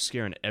year. He was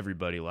scaring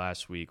everybody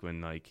last week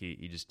when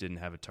he just didn't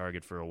have a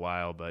target for a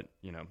while, but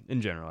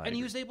in general,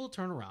 he was able to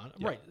turn around.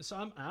 Yeah. Right.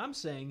 So I'm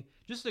saying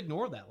just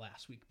ignore that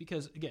last week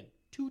because again,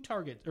 two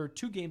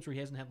games where he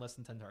hasn't had less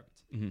than 10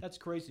 targets. That's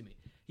crazy to me.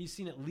 He's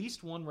seen at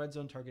least one red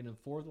zone target in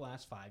 4 of the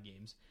last 5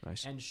 games.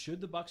 Nice. And should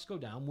the Bucs go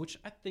down, which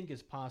I think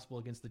is possible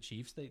against the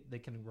Chiefs, they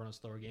can run a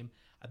slower game.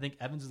 I think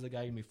Evans is the guy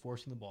going to be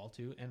forcing the ball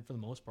to, and for the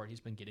most part,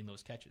 he's been getting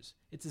those catches.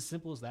 It's as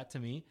simple as that to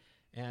me,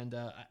 and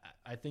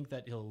I think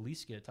that he'll at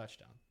least get a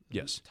touchdown.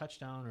 Yes.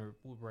 Touchdown or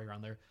right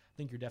around there. I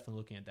think you're definitely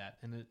looking at that,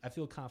 and I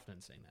feel confident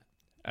in saying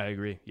that. I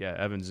agree. Yeah,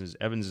 Evans is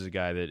a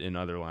guy that in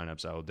other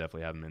lineups I will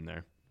definitely have him in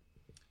there.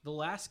 The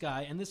last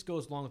guy, and this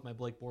goes along with my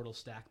Blake Bortles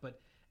stack, but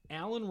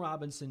Allen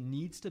Robinson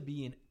needs to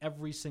be in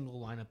every single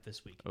lineup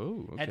this week.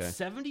 Oh, okay. At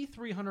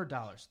 $7,300,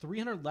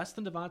 $300 less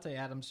than Devontae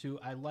Adams, who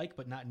I like,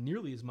 but not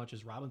nearly as much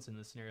as Robinson in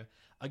this scenario,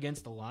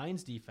 against the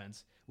Lions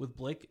defense, with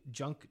Blake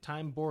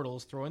Junk-Time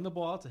Bortles throwing the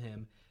ball to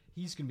him,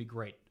 he's going to be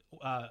great.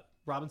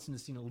 Robinson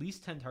has seen at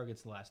least 10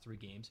 targets the last 3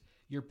 games.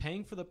 You're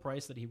paying for the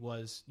price that he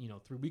was,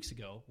 3 weeks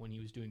ago when he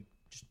was doing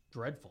just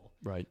dreadful.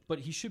 Right. But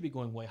he should be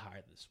going way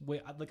higher than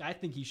this. I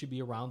think he should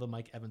be around the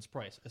Mike Evans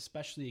price,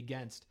 especially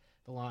against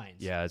the Lions.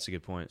 Yeah, that's a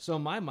good point. So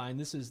in my mind,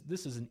 this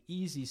is an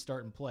easy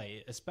start and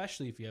play,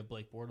 especially if you have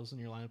Blake Bortles in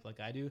your lineup like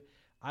I do.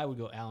 I would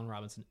go Allen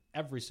Robinson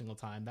every single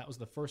time. That was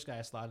the first guy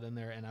I slotted in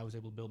there, and I was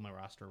able to build my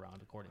roster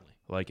around accordingly.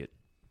 Like it.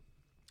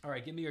 All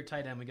right, give me your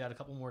tight end. We got a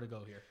couple more to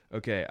go here.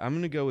 Okay, I'm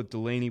going to go with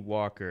Delaney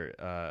Walker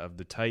of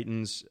the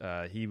Titans.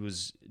 He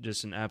was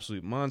just an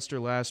absolute monster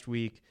last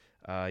week.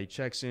 He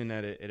checks in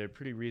at a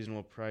pretty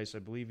reasonable price. I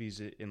believe he's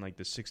in like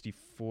the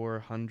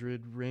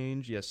 6,400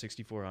 range. Yeah,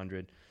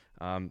 6,400.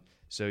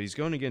 So he's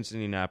going against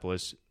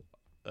Indianapolis.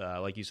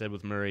 Like you said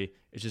with Murray,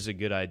 it's just a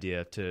good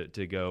idea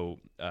to go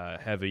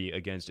heavy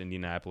against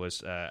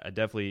Indianapolis. I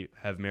definitely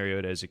have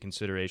Mariota as a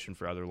consideration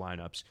for other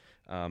lineups.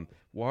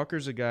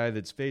 Walker's a guy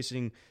that's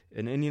facing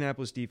an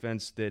Indianapolis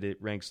defense that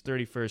it ranks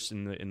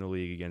 31st in the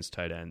league against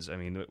tight ends. I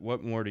mean,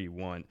 what more do you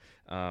want?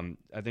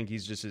 I think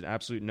he's just an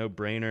absolute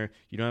no-brainer.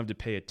 You don't have to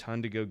pay a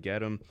ton to go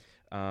get him.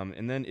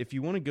 And then if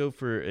you want to go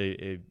for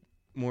a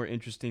more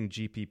interesting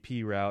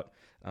GPP route,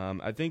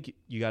 I think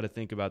you got to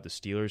think about the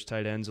Steelers'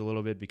 tight ends a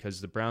little bit because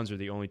the Browns are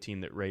the only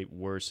team that rate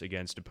worse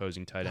against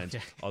opposing tight ends.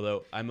 Okay.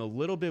 Although I'm a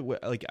little bit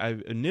I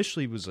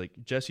initially was like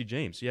Jesse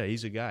James, yeah,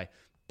 he's a guy,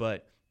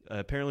 but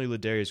apparently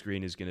Ladarius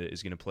Green is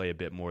gonna play a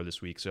bit more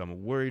this week. So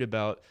I'm worried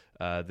about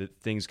the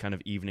things kind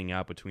of evening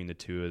out between the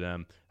two of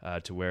them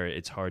to where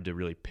it's hard to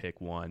really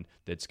pick one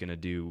that's gonna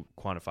do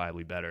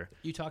quantifiably better.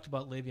 You talked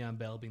about Le'Veon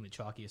Bell being the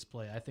chalkiest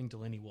play. I think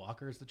Delaney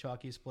Walker is the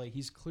chalkiest play.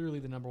 He's clearly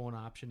the number one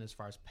option as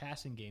far as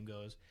passing game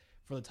goes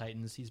for the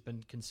Titans. He's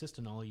been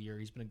consistent all year.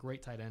 He's been a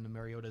great tight end, and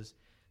Mariota's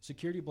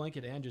security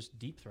blanket and just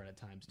deep threat at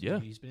times, too. Yeah.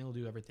 He's been able to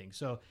do everything.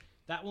 So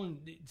that one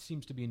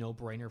seems to be a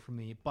no-brainer for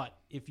me. But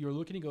if you're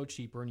looking to go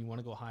cheaper and you want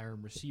to go higher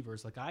in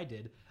receivers like I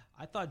did,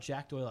 I thought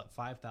Jack Doyle at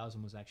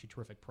 $5,000 was actually a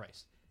terrific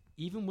price.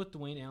 Even with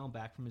Dwayne Allen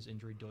back from his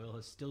injury, Doyle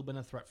has still been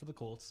a threat for the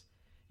Colts.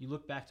 You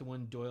look back to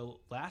when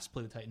Doyle last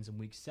played the Titans in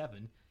Week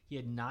 7, he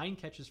had 9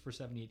 catches for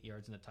 78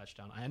 yards and a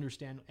touchdown. I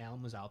understand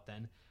Allen was out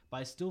then, but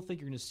I still think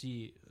you're going to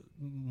see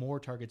more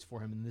targets for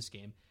him in this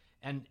game.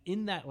 And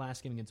in that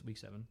last game against Week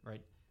 7,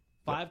 right,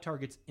 5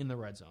 targets in the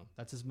red zone.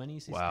 That's as many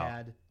as he's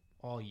had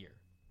all year.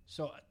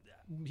 So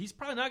he's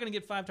probably not going to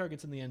get 5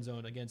 targets in the end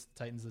zone against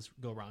the Titans this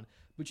go-around,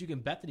 but you can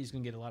bet that he's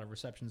going to get a lot of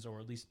receptions or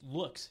at least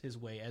looks his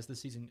way as the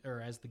season or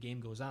as the game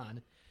goes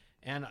on.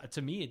 And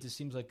to me, it just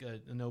seems like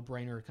a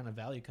no-brainer kind of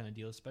value kind of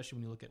deal, especially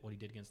when you look at what he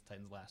did against the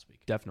Titans last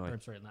week. Definitely. Or,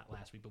 I'm sorry, not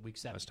last week, but Week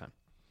 7. Last time.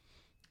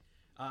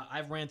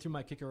 I've ran through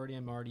my kicker already.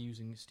 I'm already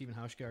using Steven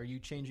Hauschka. Are you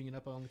changing it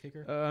up on the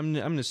kicker? I'm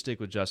going to stick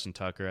with Justin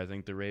Tucker. I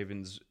think the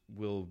Ravens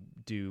will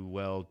do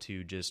well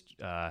to just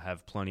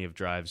have plenty of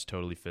drives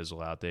totally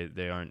fizzle out.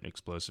 They aren't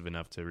explosive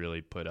enough to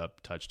really put up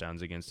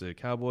touchdowns against the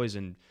Cowboys.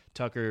 And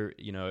Tucker,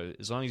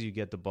 as long as you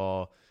get the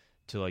ball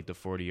to like the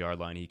 40-yard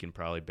line, he can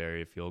probably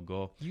bury a field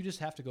goal. You just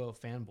have to go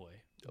fanboy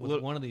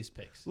with one of these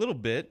picks. A little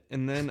bit.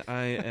 And then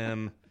I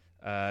am,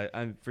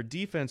 for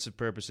defensive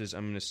purposes,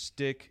 I'm going to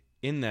stick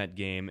in that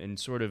game and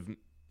sort of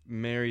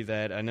marry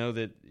that. I know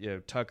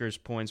that Tucker's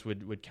points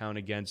would count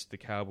against the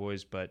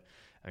Cowboys, but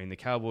I mean the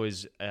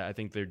Cowboys, I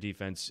think their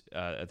defense,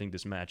 I think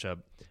this matchup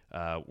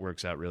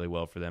works out really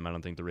well for them. I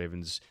don't think the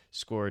Ravens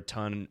score a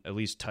ton, at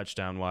least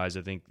touchdown wise.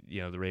 I think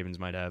the Ravens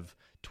might have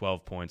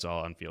 12 points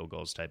all on field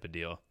goals type of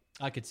deal.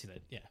 I could see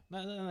that. Yeah,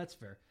 no, that's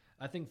fair.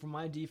 I think for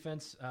my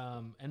defense,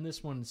 and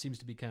this one seems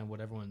to be kind of what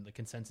the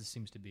consensus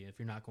seems to be. If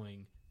you're not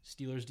going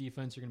Steelers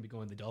defense, you're going to be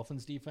going the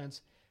Dolphins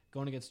defense.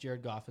 Going against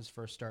Jared Goff his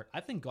first start. I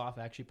think Goff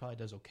actually probably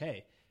does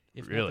okay.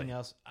 If nothing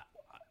else,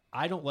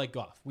 I don't like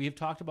Goff. We have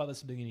talked about this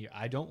at the beginning of the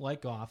year. I don't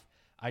like Goff.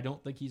 I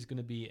don't think he's going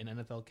to be an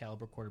NFL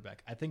caliber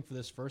quarterback. I think for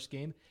this first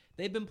game,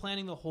 they've been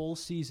planning the whole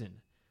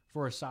season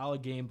for a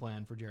solid game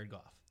plan for Jared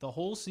Goff. The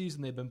whole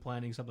season they've been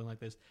planning something like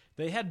this.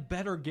 They had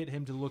better get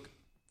him to look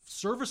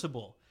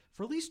serviceable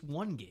for at least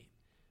one game.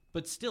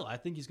 But still, I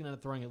think he's going to end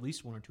up throwing at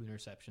least 1 or 2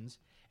 interceptions.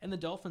 And the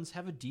Dolphins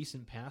have a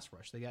decent pass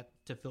rush. They got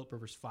to Phillip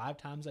Rivers 5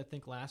 times, I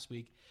think, last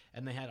week.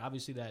 And they had,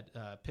 obviously,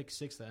 that pick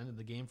 6 that ended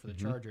the game for the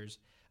Chargers.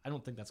 I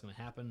don't think that's going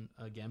to happen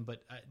again.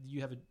 But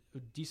you have a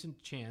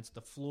decent chance, the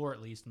floor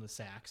at least, in the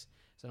sacks.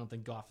 So I don't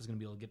think Goff is going to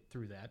be able to get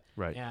through that.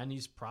 Right. And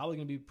he's probably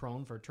going to be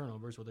prone for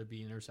turnovers, whether it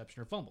be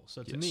interception or fumble.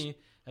 So to me,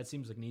 that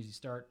seems like an easy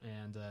start,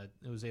 and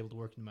it was able to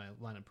work in my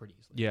lineup pretty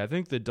easily. Yeah, I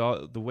think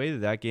the way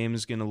that game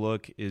is going to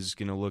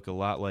look a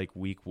lot like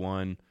Week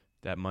 1,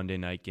 that Monday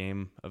night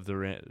game of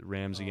the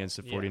Rams against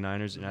the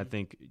 49ers. And I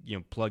think,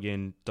 plug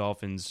in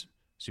Dolphins'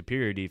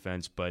 superior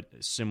defense, but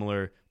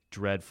similar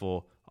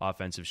dreadful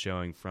offensive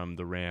showing from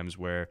the Rams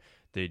where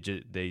they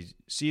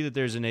see that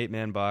there's an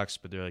 8-man box,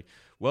 but they're like,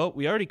 well,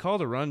 we already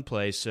called a run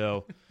play,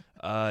 so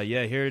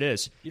here it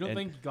is. You don't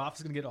think Goff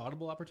is going to get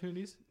audible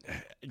opportunities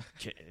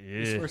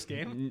this first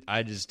game?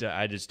 I just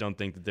don't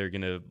think that they're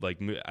going to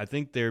I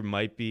think there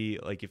might be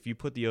if you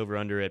put the over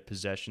under at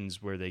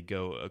possessions where they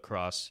go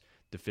across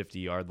the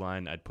 50-yard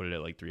line, I'd put it at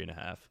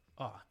 3.5.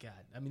 Oh, God.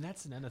 I mean,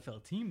 that's an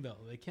NFL team, though.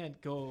 They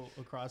can't go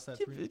across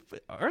that.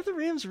 Are the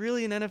Rams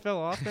really an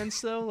NFL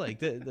offense, though?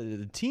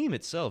 The team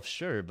itsel's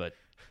sure, but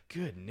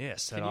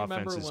goodness, that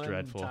offense is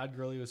dreadful. Todd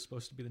Gurley was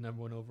supposed to be the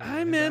number one overall. I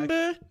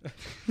remember.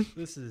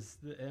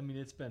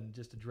 It's been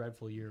just a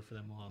dreadful year for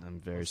them all. I'm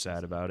very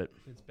sad about it.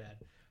 It's bad.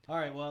 All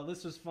right, well,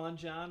 this was fun,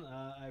 John.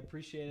 I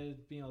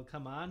appreciated being able to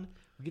come on.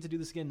 We get to do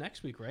this again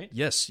next week, right?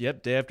 Yes,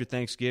 yep. Day after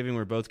Thanksgiving,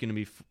 we're both going to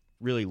be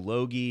really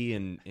logy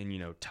and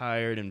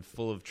tired and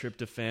full of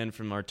tryptophan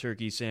from our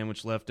turkey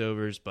sandwich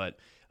leftovers, but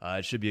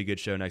it should be a good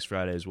show next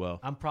Friday as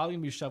well. I'm probably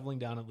going to be shoveling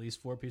down at least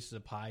 4 pieces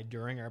of pie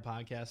during our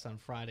podcast on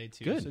Friday,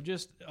 too. Good. So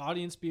just,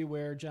 audience, be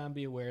aware, John,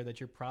 be aware that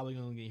you're probably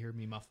going to hear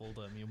me muffled,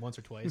 once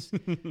or twice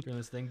during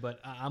this thing,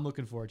 but I'm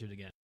looking forward to it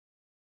again.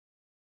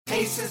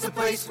 Ace is a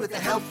place with the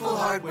helpful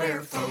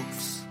hardware,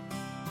 folks.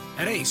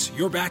 At Ace,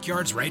 your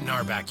backyard's right in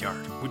our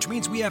backyard, which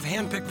means we have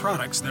hand-picked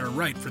products that are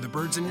right for the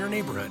birds in your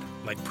neighborhood,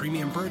 like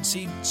premium bird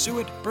seed,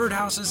 suet,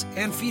 birdhouses,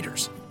 and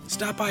feeders.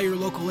 Stop by your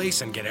local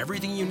Ace and get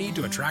everything you need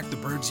to attract the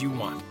birds you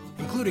want,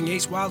 including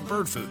Ace Wild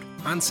Bird Food,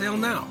 on sale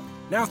now.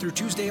 Now through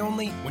Tuesday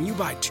only, when you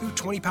buy 2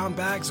 20-pound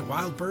bags of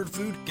wild bird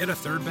food, get a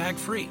 3rd bag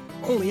free.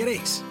 Only at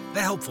Ace,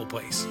 the helpful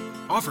place.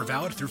 Offer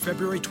valid through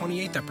February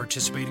 28th at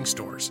participating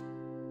stores.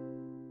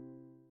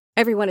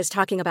 Everyone is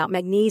talking about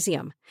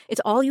magnesium. It's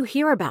all you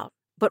hear about.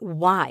 But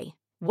why?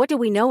 What do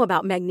we know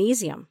about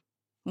magnesium?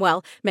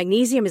 Well,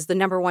 magnesium is the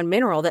 #1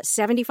 mineral that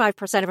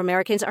 75% of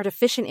Americans are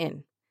deficient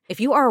in. If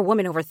you are a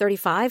woman over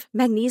 35,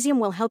 magnesium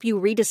will help you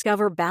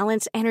rediscover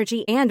balance,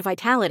 energy, and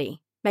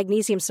vitality.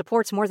 Magnesium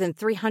supports more than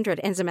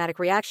 300 enzymatic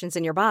reactions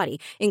in your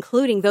body,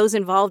 including those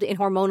involved in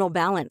hormonal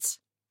balance.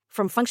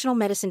 From functional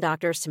medicine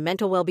doctors to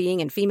mental well-being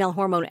and female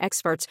hormone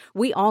experts,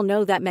 we all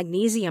know that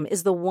magnesium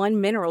is the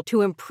one mineral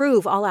to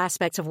improve all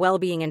aspects of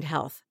well-being and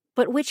health.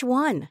 But which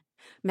one?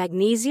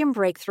 Magnesium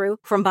Breakthrough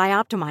from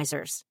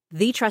Bioptimizers,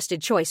 the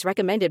trusted choice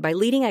recommended by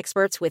leading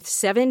experts with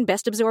 7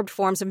 best-absorbed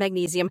forms of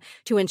magnesium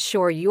to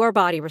ensure your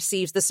body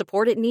receives the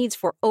support it needs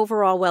for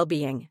overall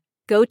well-being.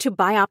 Go to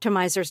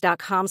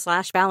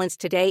bioptimizers.com/balance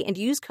today and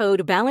use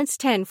code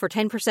BALANCE10 for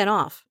 10%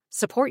 off.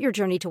 Support your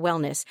journey to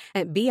wellness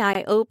at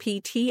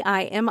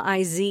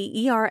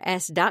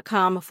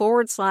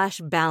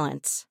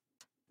bioptimizers.com/balance.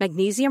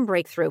 Magnesium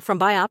Breakthrough from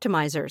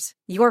Bioptimizers,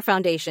 your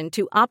foundation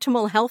to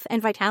optimal health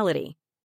and vitality.